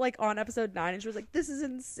she was like on episode 9 and she was like, this is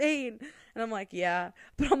insane. And I'm like, yeah.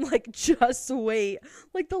 But I'm like, just wait.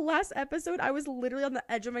 Like the last episode, I was literally on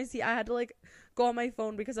the edge of my seat. I had to like go on my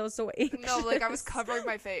phone because I was so anxious. no, like, I was covering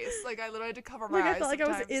my face. Like, I literally had to cover my Like eyes I felt like I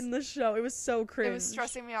was sometimes. in the show. It was so cringe. It was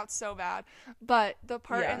stressing me out so bad. But the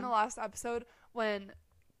part Yeah. in the last episode when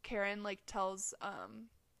Karen, like, tells,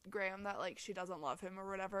 Graham that like she doesn't love him or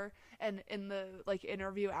whatever, and in the like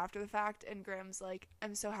interview after the fact, and Graham's like,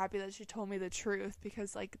 I'm so happy that she told me the truth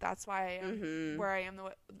because like that's why I am Mhm. where I am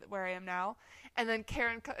where I am now. And then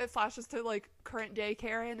Karen, it flashes to like current day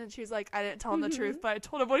Karen, and she's like, I didn't tell him the truth, but I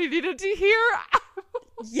told him what he needed to hear.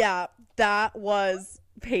 Yeah, that was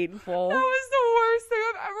painful. That was the worst thing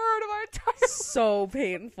I've ever heard in my entire So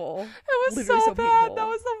painful. It was Literally so so bad. painful. That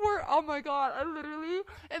was the worst. Oh my god, I literally.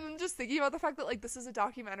 And then just thinking about the fact that like this is a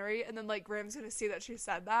documentary, and then like Graham's gonna see that she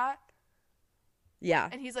said that, Yeah.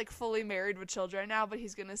 and he's like fully married with children now, but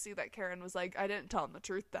he's gonna see that Karen was like, I didn't tell him the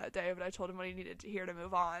truth that day, but I told him what he needed to hear to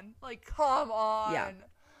move on. Like, come on. Yeah.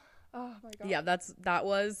 Oh my god. Yeah, that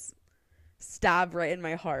was stabbed right in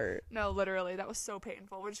my heart. No, literally, that was so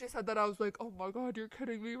painful. When she said that, I was like, oh my god, you're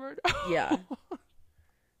kidding me right now. Yeah.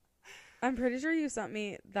 I'm pretty sure you sent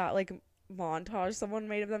me that like montage someone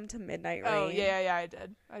made of them to Midnight Rain. Oh yeah, I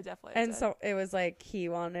did. I definitely And did. so it was like he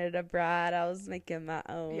wanted a bride, I was making my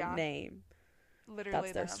own Yeah. name.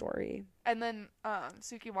 literally That's their them. story. And then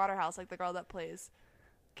Suki Waterhouse, like the girl that plays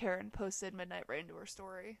Karen, posted Midnight Rain to her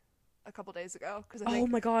story a couple days ago because I Oh think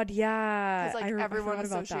my god, yeah. because like I everyone forgot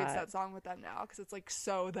about associates that song with them now because it's like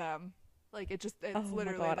so them. Like it's Oh my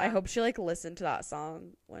literally god. I them. hope she like listened to that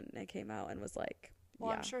song when it came out and was like, Well,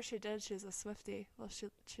 yeah. I'm sure she did. She's a Swiftie. Well,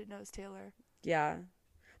 she knows Taylor. Yeah.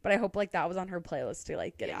 But I hope like that was on her playlist to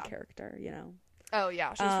like get Yeah. in character, you know. Oh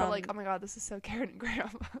yeah, she was probably like, Um, oh my god, this is so Karen and Graham.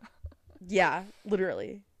 Yeah,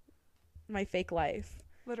 literally. My fake life.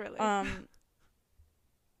 literally.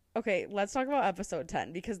 Okay, let's talk about episode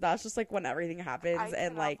 10 because that's just like when everything happens I and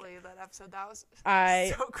cannot like believe that episode. That was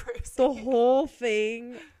I so crazy. the whole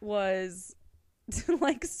thing was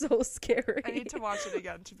like so scary. I need to watch it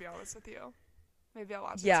again to be honest with you. Maybe I'll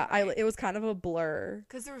watch Yeah, it it was kind of a blur.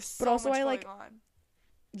 because there was so but also much I, going like, on.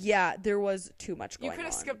 Yeah, there was too much You going on. could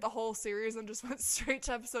have skipped the whole series and just went straight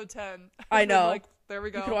to episode 10. I And been know. like, there we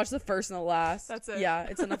go. You could watch the first and the last. That's it. Yeah,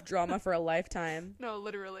 it's enough drama for a lifetime. No,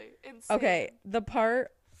 literally. Insane. Okay, the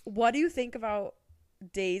part. What do you think about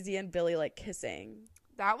Daisy and Billy like kissing?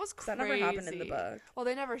 That was 'Cause crazy. that never happened in the book. Well,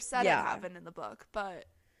 they never said Yeah. it happened in the book, but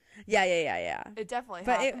Yeah. it definitely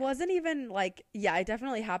But happened. it wasn't even like, yeah, it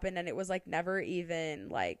definitely happened, and it was like never even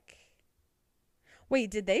like. Wait,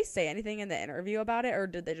 did they say anything in the interview about it, or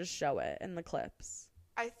did they just show it in the clips?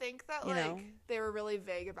 I think that You like know? they were really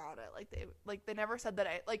vague about it. Like they never said that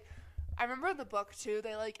I remember in the book too,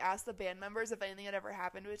 they like asked the band members if anything had ever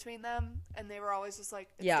happened between them, and they were always just like,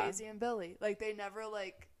 it's Yeah. Daisy and Billy. Like they never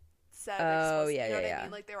like said Oh, explicit- yeah, you know yeah, what yeah. I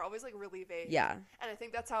mean? Like they were always like really vague. Yeah. And I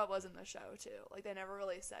think that's how it was in the show too. Like they never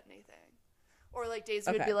really said anything. Or like Daisy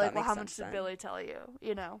Okay, would be that like, well, makes how sense much did then. Billy tell you?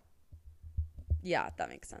 You know? Yeah, that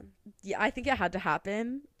makes sense. Yeah, I think it had to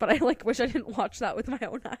happen, but I like wish I didn't watch that with my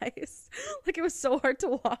own eyes. Like it was so hard to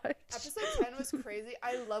watch. Episode 10 was crazy.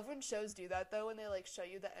 I love when shows do that though, when they like show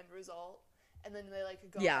you the end result and then they like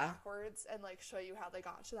go Yeah. backwards and like show you how they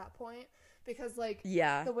got to that point. Because like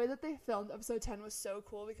Yeah. the way that they filmed episode 10 was so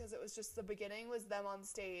cool because it was just the beginning was them on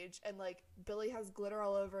stage and like Billy has glitter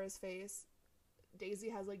all over his face. Daisy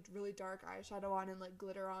has like really dark eyeshadow on and like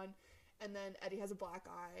glitter on, and then Eddie has a black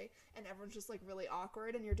eye, and everyone's just like really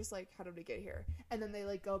awkward, and you're just like, how did we get here? And then they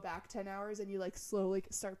like go back 10 hours, and you like slowly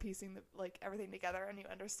start piecing like everything together, and you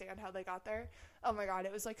understand how they got there. Oh my god,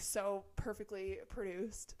 it was like so perfectly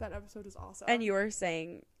produced. That episode was awesome. And you were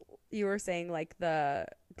saying like the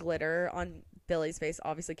glitter on Billy's face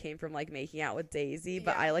obviously came from like making out with Daisy,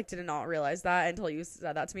 but Yeah. I like did not realize that until you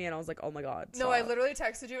said that to me, and I was like, oh my god. No, I stop. literally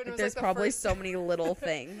texted you, and it was There's like the probably first... so many little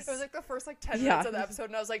things. It was like the first like 10 Yeah. minutes of the episode,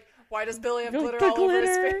 and I was like, why does Billy have You're like, glitter "The all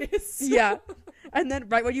glitter." over his face? Yeah. And then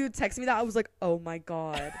right when you texted me that, I was like, oh my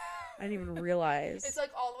god. I didn't even realize. It's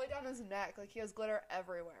like all the way down his neck. Like he has glitter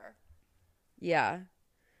everywhere. Yeah.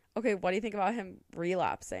 Okay, what do you think about him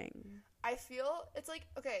relapsing? I feel it's like,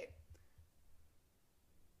 okay,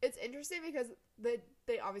 it's interesting because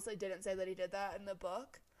they obviously didn't say that he did that in the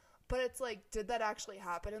book, but it's like, did that actually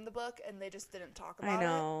happen in the book and they just didn't talk about I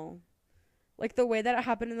know. Like the way that it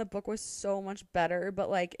happened in the book was so much better, but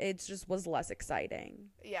like it just was less exciting,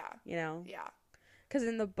 it? Yeah. you know? Yeah. Because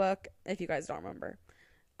in the book, if you guys don't remember,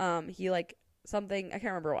 he like something, I can't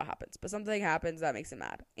remember what happens, but something happens that makes him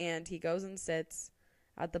mad, and he goes and sits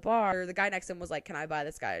at the bar. The guy next to him was like, can I buy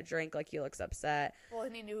this guy a drink? Like he looks upset, Well,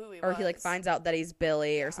 and he knew who he or was. he like finds out that he's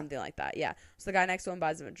Billy Yeah. or something like that. Yeah. So the guy next to him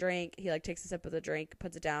buys him a drink. He like takes a sip of the drink,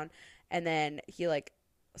 puts it down, and then he like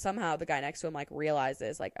somehow the guy next to him like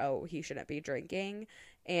realizes like, oh, he shouldn't be drinking,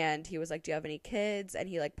 and he was like, do you have any kids? And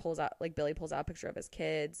he like pulls out, like Billy pulls out a picture of his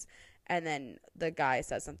kids, and then the guy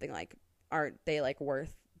says something like, aren't they like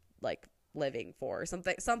worth like living for,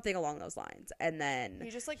 something along those lines. And then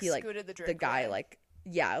He just like he, like, scooted the drink the guy away. like,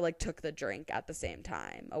 yeah, like took the drink at the same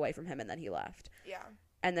time away from him, and then he left. Yeah.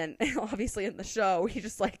 And then obviously in the show he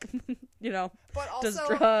just like you know, But does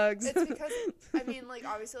also, drugs. it's because, I mean, like,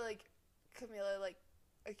 obviously, like, Camila, like,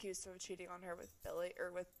 accused him of cheating on her with Billy,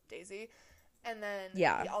 or with Daisy. And then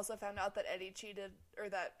Yeah. he also found out that Eddie cheated, or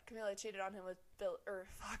that Camila cheated on him with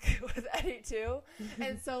with Eddie too.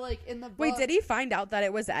 And so, like, in the book... Wait, did he find out that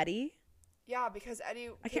it was Eddie? Yeah, because Eddie...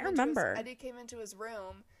 I came can't into his- remember. Eddie came into his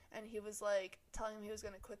room, and he was, like, telling him he was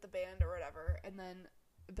going to quit the band or whatever. And then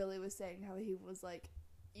Billy was saying how he was, like,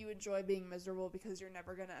 you enjoy being miserable because you're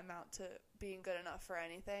never going to amount to being good enough for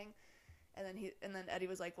anything. And then Eddie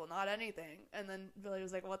was like, well, not anything. And then Billy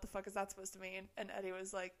was like, well, what the fuck is that supposed to mean? And Eddie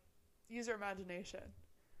was like, use your imagination.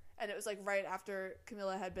 And it was like right after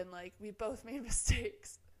Camila had been like, we both made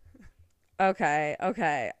mistakes. Okay.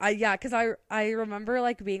 Because I remember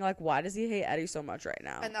like being like, why does he hate Eddie so much right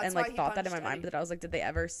now? And that's like why he thought that in my punched mind, Eddie. but I was like, did they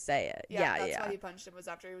ever say it? That's Yeah. why he punched him, was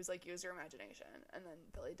after he was like, use your imagination. And then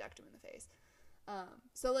Billy decked him in the face.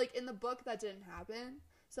 So like in the book that didn't happen.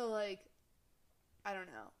 So like, I don't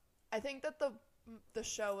know. I think that the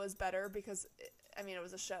show was better because it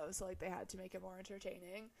was a show, so like they had to make it more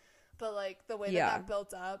entertaining. But like the way that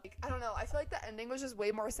built up, like, I don't know. I feel like the ending was just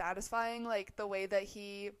way more satisfying. Like the way that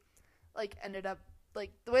he like ended up,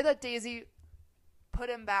 like the way that Daisy put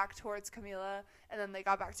him back towards Camila, and then they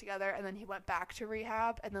got back together, and then he went back to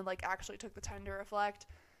rehab, and then like actually took the time to reflect,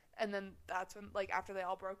 and then that's when like after they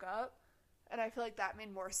all broke up, and I feel like that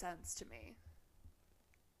made more sense to me.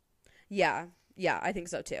 Yeah, I think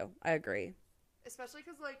so too. I agree. Especially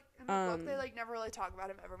because, like, in the book, they, like, never really talk about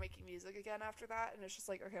him ever making music again after that. And it's just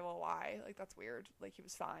like, okay, well, why? Like, that's weird. Like, he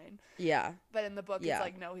was fine. Yeah. But in the book, Yeah. it's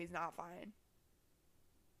like, no, he's not fine.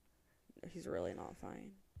 He's really not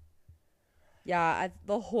fine. Yeah,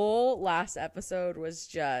 the whole last episode was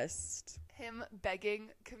just... Him begging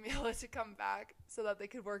Camila to come back so that they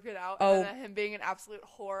could work it out. Oh. And then him being an absolute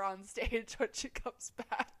whore on stage when she comes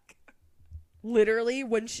back. Literally,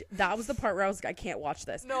 that was the part where I was like, I can't watch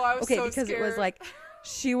this. No, I was so because scared. it was like,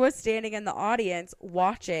 she was standing in the audience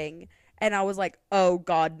watching, and I was like, oh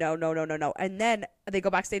god, no. And then they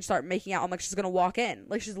go backstage, start making out. I'm like, she's gonna walk in.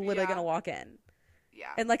 Like, she's literally Yeah. gonna walk in.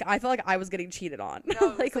 Yeah. And like, I felt like I was getting cheated on. No, it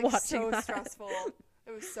was, like, like, watching so that. stressful.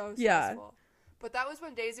 It was so stressful. Yeah. But that was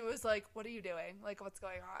when Daisy was like, what are you doing? Like, what's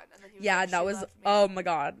going on? And then he was Yeah, like, and that "She was, left me." oh my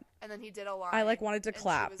god. And then he did a line. I like wanted to and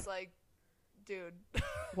clap. She was like, dude.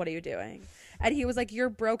 What are you doing? And he was like, you're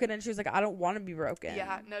broken. And she was like, I don't want to be broken.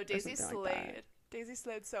 Yeah, no, Daisy something like that. slayed. Daisy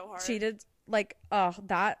slayed so hard. She did, like, oh,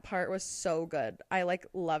 that part was so good. I, like,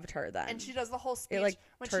 loved her then. And she does the whole speech. It, like,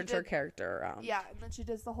 when she turned her did- character around. Yeah, and then she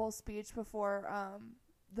does the whole speech before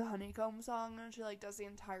the Honeycomb song, and she, like, does the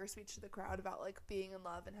entire speech to the crowd about, like, being in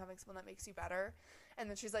love and having someone that makes you better. And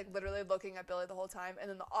then she's, like, literally looking at Billy the whole time, and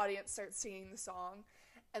then the audience starts singing the song.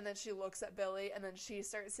 And then she looks at Billy, and then she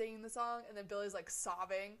starts singing the song, and then Billy's, like,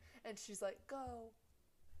 sobbing, and she's like, go.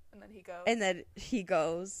 And then he goes. And then he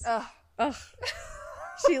goes. Ugh. Ugh.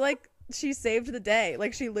 she saved the day.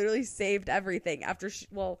 Like, she literally saved everything after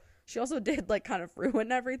She also did like kind of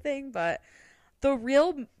ruin everything, but the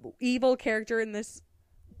real evil character in this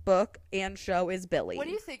book and show is Billy. When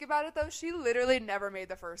you think about it, though, she literally never made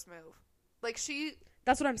the first move. Like, she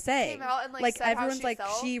That's what I'm saying. came out and, like said everyone's how she like,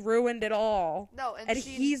 felt. she ruined it all. No, And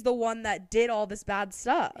he's the one that did all this bad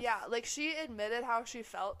stuff. Yeah, like, she admitted how she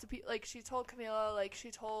felt to like, she told Camila, like, she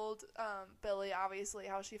told Billy, obviously,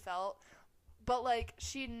 how she felt. But, like,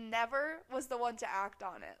 she never was the one to act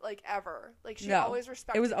on it, like, ever. Like, she always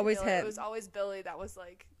respected It was always Camila. him. It was always Billy that was,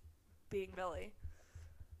 like, being Billy.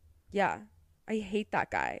 Yeah. I hate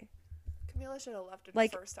that guy. Camila should have left it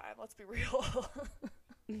Like- the first time. Let's be real.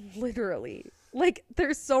 Literally. Like,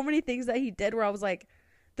 there's so many things that he did where I was like,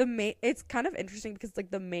 it's kind of interesting because,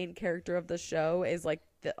 like, the main character of the show is, like,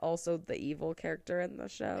 also the evil character in the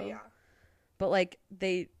show. Yeah. But, like,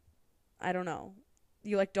 I don't know.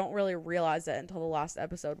 You, like, don't really realize it until the last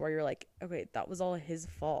episode where you're like, okay, that was all his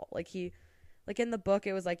fault. Like, like, in the book,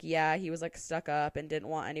 it was like, yeah, he was, like, stuck up and didn't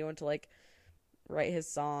want anyone to, like, write his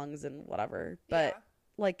songs and whatever. But,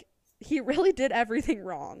 like, he really did everything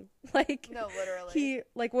wrong. Like, No, literally. he,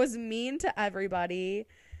 like, was mean to everybody.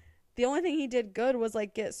 The only thing he did good was,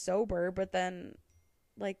 like, get sober, but then,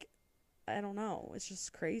 like, I don't know. It's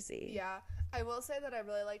just crazy. Yeah. I will say that I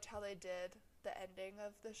really liked how they did the ending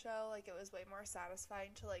of the show. Like, it was way more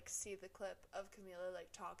satisfying to, like, see the clip of Camila, like,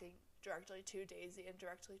 talking directly to Daisy and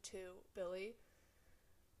directly to Billy.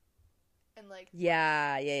 And, like,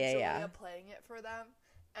 Yeah. Julia playing it for them.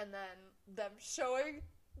 And then them showing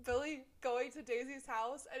Billy going to Daisy's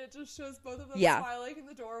house, and it just shows both of them smiling in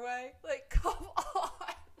the doorway. Like, come on.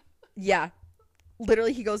 Yeah.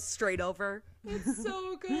 Literally, he goes straight over. It's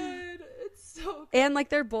so good. It's so good. And, like,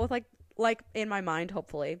 they're both, like, in my mind,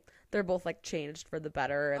 hopefully, they're both, like, changed for the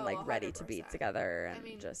better and, Oh, like, ready to be 100%. together. And I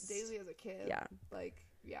mean, just, Daisy as a kid. yeah. Like,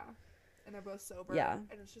 yeah. And they're both sober. Yeah.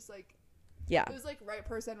 And it's just, like, Yeah. it was, like, right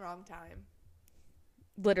person, wrong time.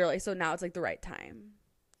 Literally. So now it's, like, the right time.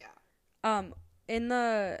 Yeah.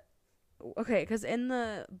 Because in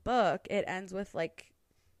the book, it ends with, like,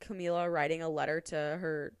 Camila writing a letter to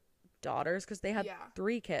her daughters because they had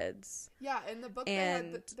 3 kids. Yeah, in the book,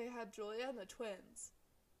 And- they had Julia and the twins.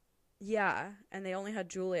 Yeah, and they only had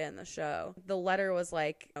Julia in the show. The letter was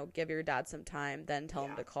like, give your dad some time, then tell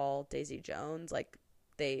him to call Daisy Jones. Like,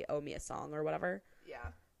 they owe me a song or whatever.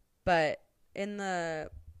 Yeah. But in the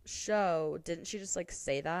show, didn't she just, like,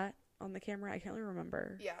 say that on the camera? I can't really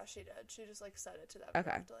remember. Yeah, she did. She just, like, said it to them Okay.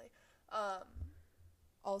 directly.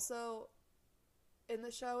 Also, in the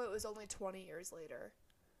show, it was only 20 years later.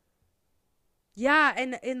 Yeah,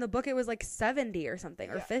 and in the book, it was, like, 70 or something,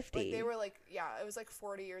 or 50. Like, they were, like, it was, like,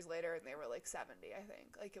 40 years later, and they were, like, 70, I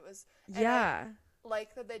think. Like, it was... Yeah. I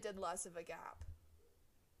like that they did less of a gap.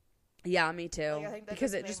 Yeah, me too. Like, I think that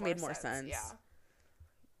because it just made more sense.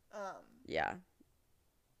 Yeah. Yeah.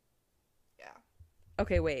 Yeah.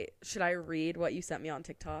 Okay, wait. Should I read what you sent me on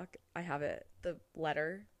TikTok? I have it. The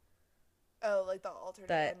letter. Oh, like the alternate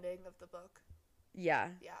ending of the book. Yeah.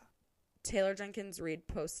 Yeah. Taylor Jenkins Reid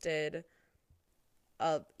posted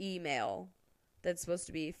a email that's supposed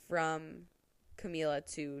to be from Camila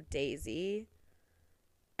to Daisy,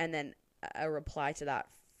 and then a reply to that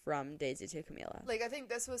from Daisy to Camila. Like, I think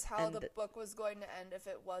this was how And the book was going to end if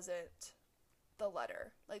it wasn't the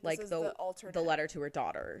letter. Like, this Like is the alternate. the letter to her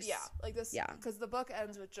daughters. Yeah, like this. Yeah. Because the book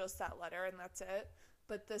ends with just that letter, and that's it.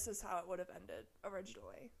 But this is how it would have ended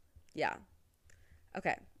originally. Yeah.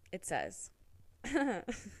 Okay. It says,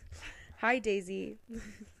 "Hi, Daisy.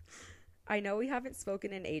 I know we haven't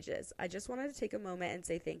spoken in ages. I just wanted to take a moment and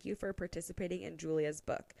say thank you for participating in Julia's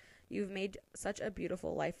book. You've made such a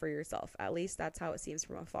beautiful life for yourself. At least that's how it seems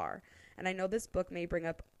from afar. And I know this book may bring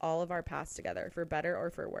up all of our past together, for better or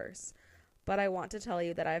for worse. But I want to tell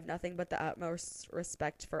you that I have nothing but the utmost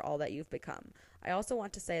respect for all that you've become. I also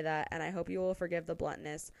want to say that, and I hope you will forgive the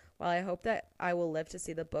bluntness, while I hope that I will live to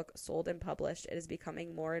see the book sold and published, it is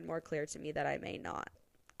becoming more and more clear to me that I may not.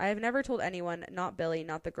 I have never told anyone, not Billy,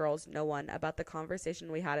 not the girls, no one, about the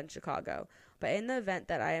conversation we had in Chicago. But in the event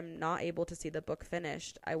that I am not able to see the book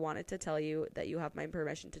finished, I wanted to tell you that you have my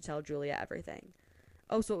permission to tell Julia everything."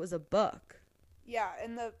 Oh, so it was a book. Yeah,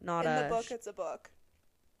 in the book, it's a book.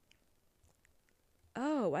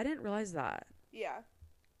 Oh, I didn't realize that. Yeah.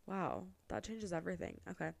 Wow, that changes everything.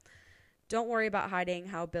 Okay. "Don't worry about hiding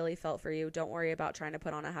how Billy felt for you. Don't worry about trying to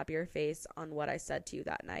put on a happier face on what I said to you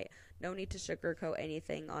that night. No need to sugarcoat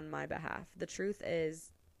anything on my behalf. The truth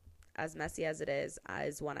is, as messy as it is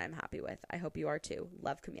one I'm happy with. I hope you are too.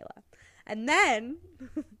 Love, Camila." And then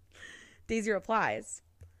Daisy replies,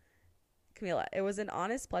 Camila, it was an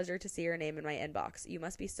honest pleasure to see your name in my inbox. You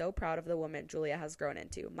must be so proud of the woman Julia has grown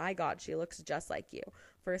into. My God, she looks just like you.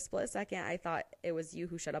 For a split second, I thought it was you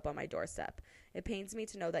who showed up on my doorstep. It pains me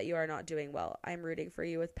to know that you are not doing well. I am rooting for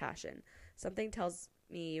you with passion. Something tells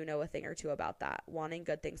me you know a thing or two about that, wanting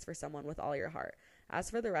good things for someone with all your heart. As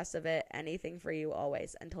for the rest of it, anything for you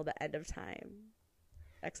always, until the end of time.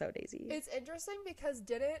 XO Daisy. It's interesting because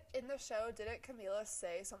didn't Camila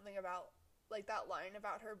say something about, like, that line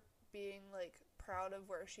about her being, like, proud of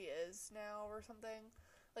where she is now or something?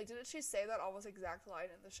 Like, didn't she say that almost exact line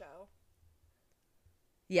in the show?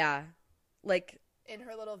 Yeah. Like, in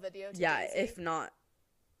her little video to yeah, Daisy?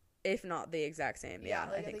 if not the exact same. Yeah,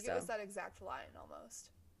 like, I think it was that exact line almost.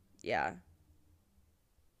 Yeah.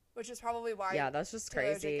 Which is probably why Yeah, that's just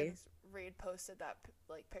Taylor crazy. Jenkins Reid posted that,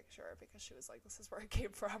 like, picture, because she was like, this is where I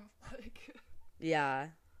came from. Like, Yeah.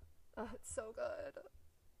 oh, it's so good.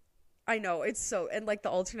 I know, it's so, and like the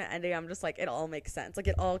alternate ending, I'm just like, it all makes sense. Like,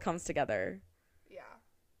 it all comes together. Yeah.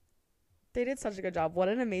 They did such a good job. What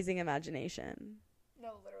an amazing imagination.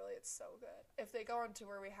 No, literally, it's so good. If they go on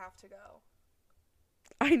tour, we have to go.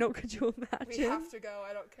 I know, could you imagine? We have to go.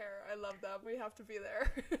 I don't care. I love them. We have to be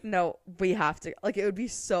there. No, we have to. Like, it would be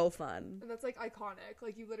so fun. And that's, like, iconic.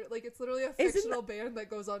 Like, you literally, like, it's literally a Isn't fictional band that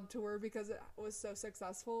goes on tour because it was so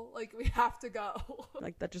successful. Like, we have to go.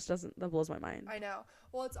 Like, that just doesn't, that blows my mind. I know.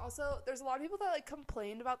 Well, it's also, there's a lot of people that, like,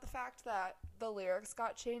 complained about the fact that the lyrics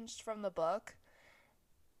got changed from the book.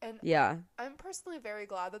 And Yeah. I'm personally very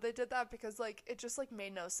glad that they did that because, like, it just, like,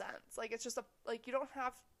 made no sense. Like, it's just like, you don't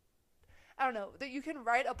have, I don't know, that you can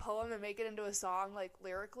write a poem and make it into a song, like,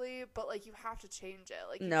 lyrically, but, like, you have to change it.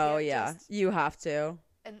 Like, you No, can't yeah. just, You have to.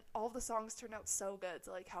 and all the songs turned out so good,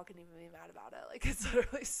 so, like, how can you be mad about it? Like, it's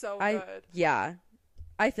literally so good. Yeah.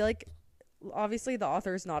 I feel like, obviously, the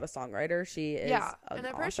author is not a songwriter. She is Yeah, an and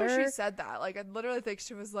I'm author. pretty sure she said that. Like, I literally think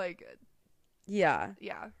she was like, Yeah.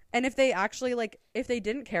 yeah. And if they actually, like, if they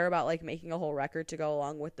didn't care about, like, making a whole record to go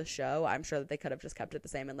along with the show, I'm sure that they could have just kept it the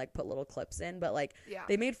same and, like, put little clips in. But, like, Yeah.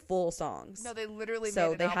 they made full songs. No, they literally made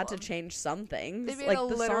So an they had to album. change some things. They made like, a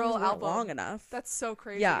the literal songs weren't album. long enough. That's so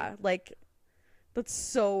crazy. Yeah, like, that's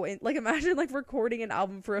so, like, imagine, like, recording an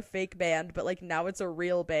album for a fake band, but, like, now it's a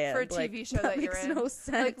real band. For a Like, TV show that you're makes in. no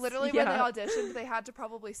sense. Like, literally, when Yeah. they auditioned, they had to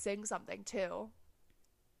probably sing something, too.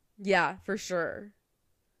 Yeah, for sure.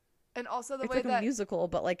 And also the It's way like a that musical,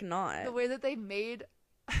 but, like, not. the way that they made,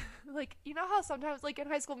 like, you know how sometimes, like, in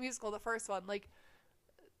High School Musical, the first one, like,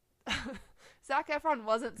 Zac Efron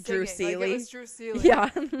wasn't singing. Drew Like, Seeley. it was Drew Seeley. Yeah.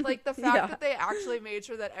 Like, the fact Yeah. that they actually made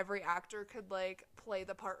sure that every actor could, like, play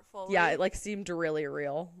the part fully. Yeah, it, like, seemed really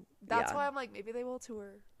real. That's Yeah. why I'm like, maybe they will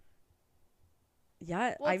tour.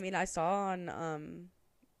 Yeah, Well, I mean, I saw on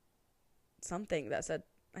something that said,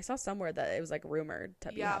 I saw somewhere that it was, like, rumored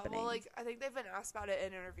to be happening. Well, like, I think they've been asked about it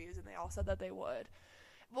in interviews, and they all said that they would.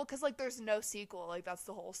 Well, because, like, there's no sequel. Like, that's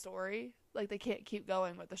the whole story. Like, they can't keep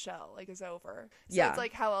going with the show. Like, it's over. So Yeah. it's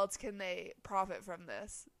like, how else can they profit from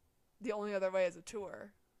this? The only other way is a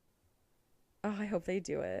tour. Oh, I hope they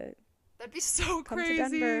do it. That'd be so Come to crazy.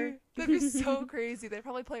 Denver. That'd be so crazy. They'd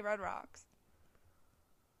probably play Red Rocks.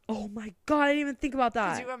 Oh my God, I didn't even think about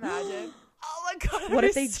that. Could you imagine? Oh my god. What that'd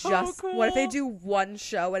if be they so cool. what if they do one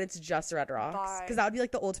show and it's just Red Rocks? Bye. Because that would be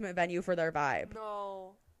like the ultimate venue for their vibe.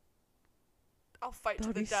 No. I'll fight That to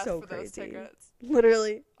would the be death so for those crazy. tickets.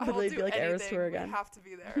 Literally I will do be like Eras anything. Tour We again. have to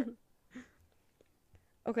be there.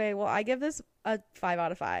 Okay, well, I give this a 5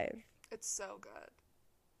 out of 5. It's so good.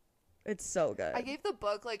 It's so good. I gave the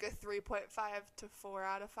book like a 3.5 to 4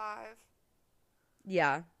 out of 5.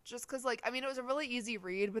 Yeah. Just because, like, I mean, it was a really easy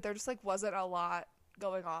read, but there just, like, wasn't a lot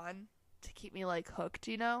going on to keep me, like, hooked,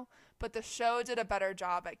 you know? But the show did a better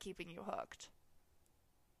job at keeping you hooked.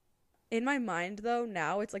 In my mind, though,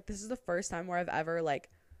 now it's like this is the first time where I've ever, like,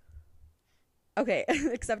 okay,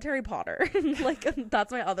 except Harry Potter. Like,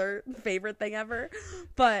 that's my other favorite thing ever.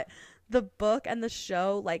 But the book and the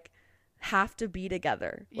show, like, have to be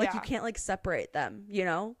together. Like, you Yeah. can't, like, separate them, you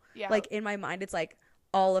know? Yeah. Like, in my mind, it's like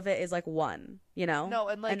all of it is, like, one, you know? No,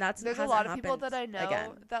 and, like, that's there's a hasn't lot of people happened that I know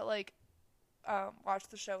again. that, like, watch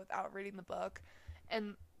the show without reading the book.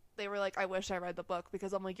 And they were like, I wish I read the book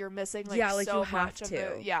because I'm like, you're missing, like, Yeah, like, so you have much of to.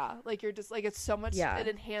 the, yeah. Like, you're just, like, it's so much, Yeah. it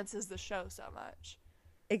enhances the show so much.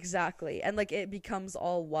 Exactly. And, like, it becomes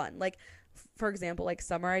all one. Like, for example, like,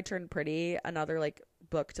 Summer I Turned Pretty, another, like,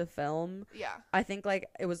 book to film. Yeah. I think, like,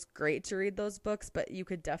 it was great to read those books, but you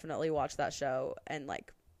could definitely watch that show and,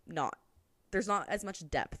 like, there's not as much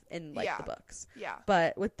depth in, like, Yeah. the books. Yeah.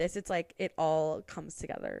 But with this, it's like it all comes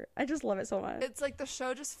together. I just love it so much. It's like the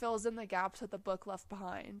show just fills in the gaps that the book left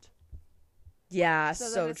behind. Yeah, then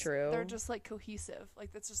so it's- true. They're just, like, cohesive. Like,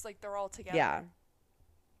 it's just like they're all together. Yeah.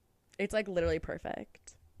 It's like literally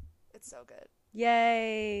perfect. It's so good.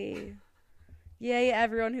 Yay. Yay,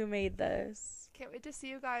 everyone who made this. Can't wait to see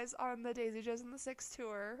you guys on the Daisy Joes and the Six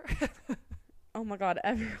tour. Oh my god,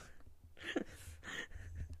 everyone.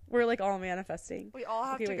 We're like all manifesting. We all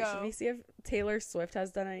have Okay, to wait, go. should we see if Taylor Swift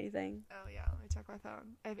has done anything? Oh yeah, let me check my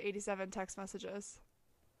phone. I have 87 text messages.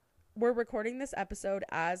 We're recording this episode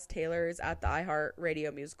as Taylor's at the iHeart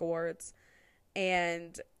Radio Music Awards,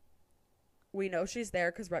 and we know she's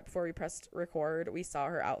there because right before we pressed record, we saw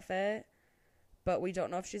her outfit, but we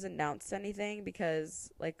don't know if she's announced anything because,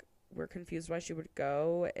 like, we're confused why she would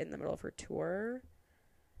go in the middle of her tour.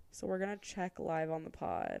 So we're gonna check live on the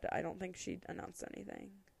pod. I don't think she announced anything.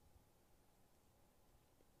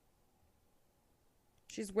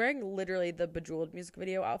 She's wearing literally the Bejeweled music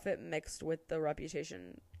video outfit mixed with the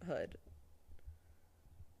Reputation hood.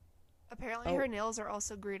 Apparently Oh. her nails are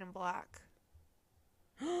also green and black.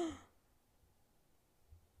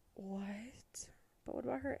 What? But what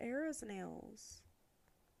about her Eras nails?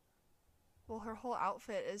 Well, her whole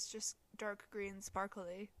outfit is just dark green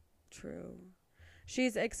sparkly. True.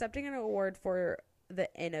 She's accepting an award for the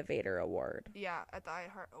Innovator Award. Yeah, at the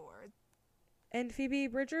iHeart Award. And Phoebe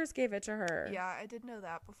Bridgers gave it to her. Yeah, I did know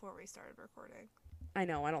that before we started recording. I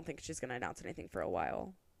know. I don't think she's going to announce anything for a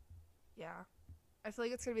while. Yeah. I feel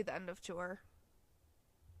like it's going to be the end of tour.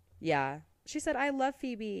 Yeah. She said, I love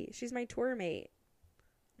Phoebe. She's my tour mate.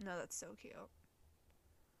 No, that's so cute.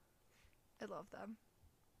 I love them.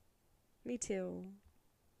 Me too.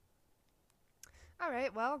 All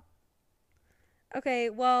right, well, Okay,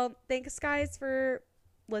 well, thanks guys for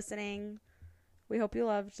listening. We hope you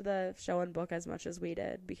loved the show and book as much as we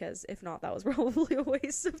did, because if not, that was probably a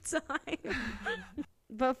waste of time.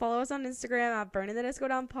 But follow us on Instagram at Burning the Disco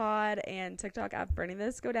Down Pod and TikTok at Burning the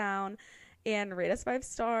Disco Down, and rate us 5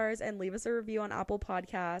 stars and leave us a review on Apple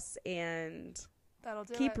Podcasts, and that'll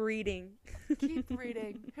do keep it. reading. Keep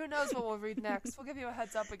reading. Who knows what we'll read next? We'll give you a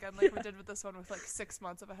heads up again like we did with this one with like 6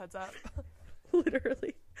 months of a heads up.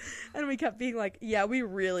 Literally. And we kept being like, yeah, we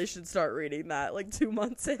really should start reading that like 2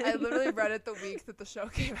 months in. I literally read it the week that the show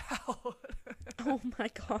came out. Oh my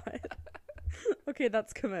god. Okay,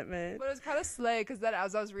 that's commitment. But it was kind of slay because then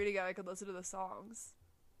as I was reading it, I could listen to the songs.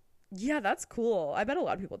 Yeah, that's cool. I bet a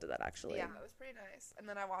lot of people did that actually. Yeah, it was pretty nice. And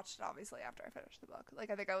then I watched it obviously after I finished the book. Like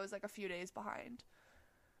I think I was like a few days behind.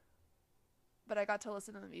 But I got to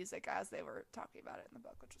listen to the music as they were talking about it in the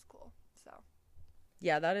book, which was cool. So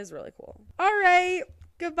Yeah, that is really cool. All right.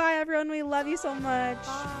 Goodbye, everyone. We love you so much.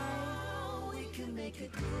 We can make a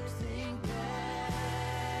good thing better.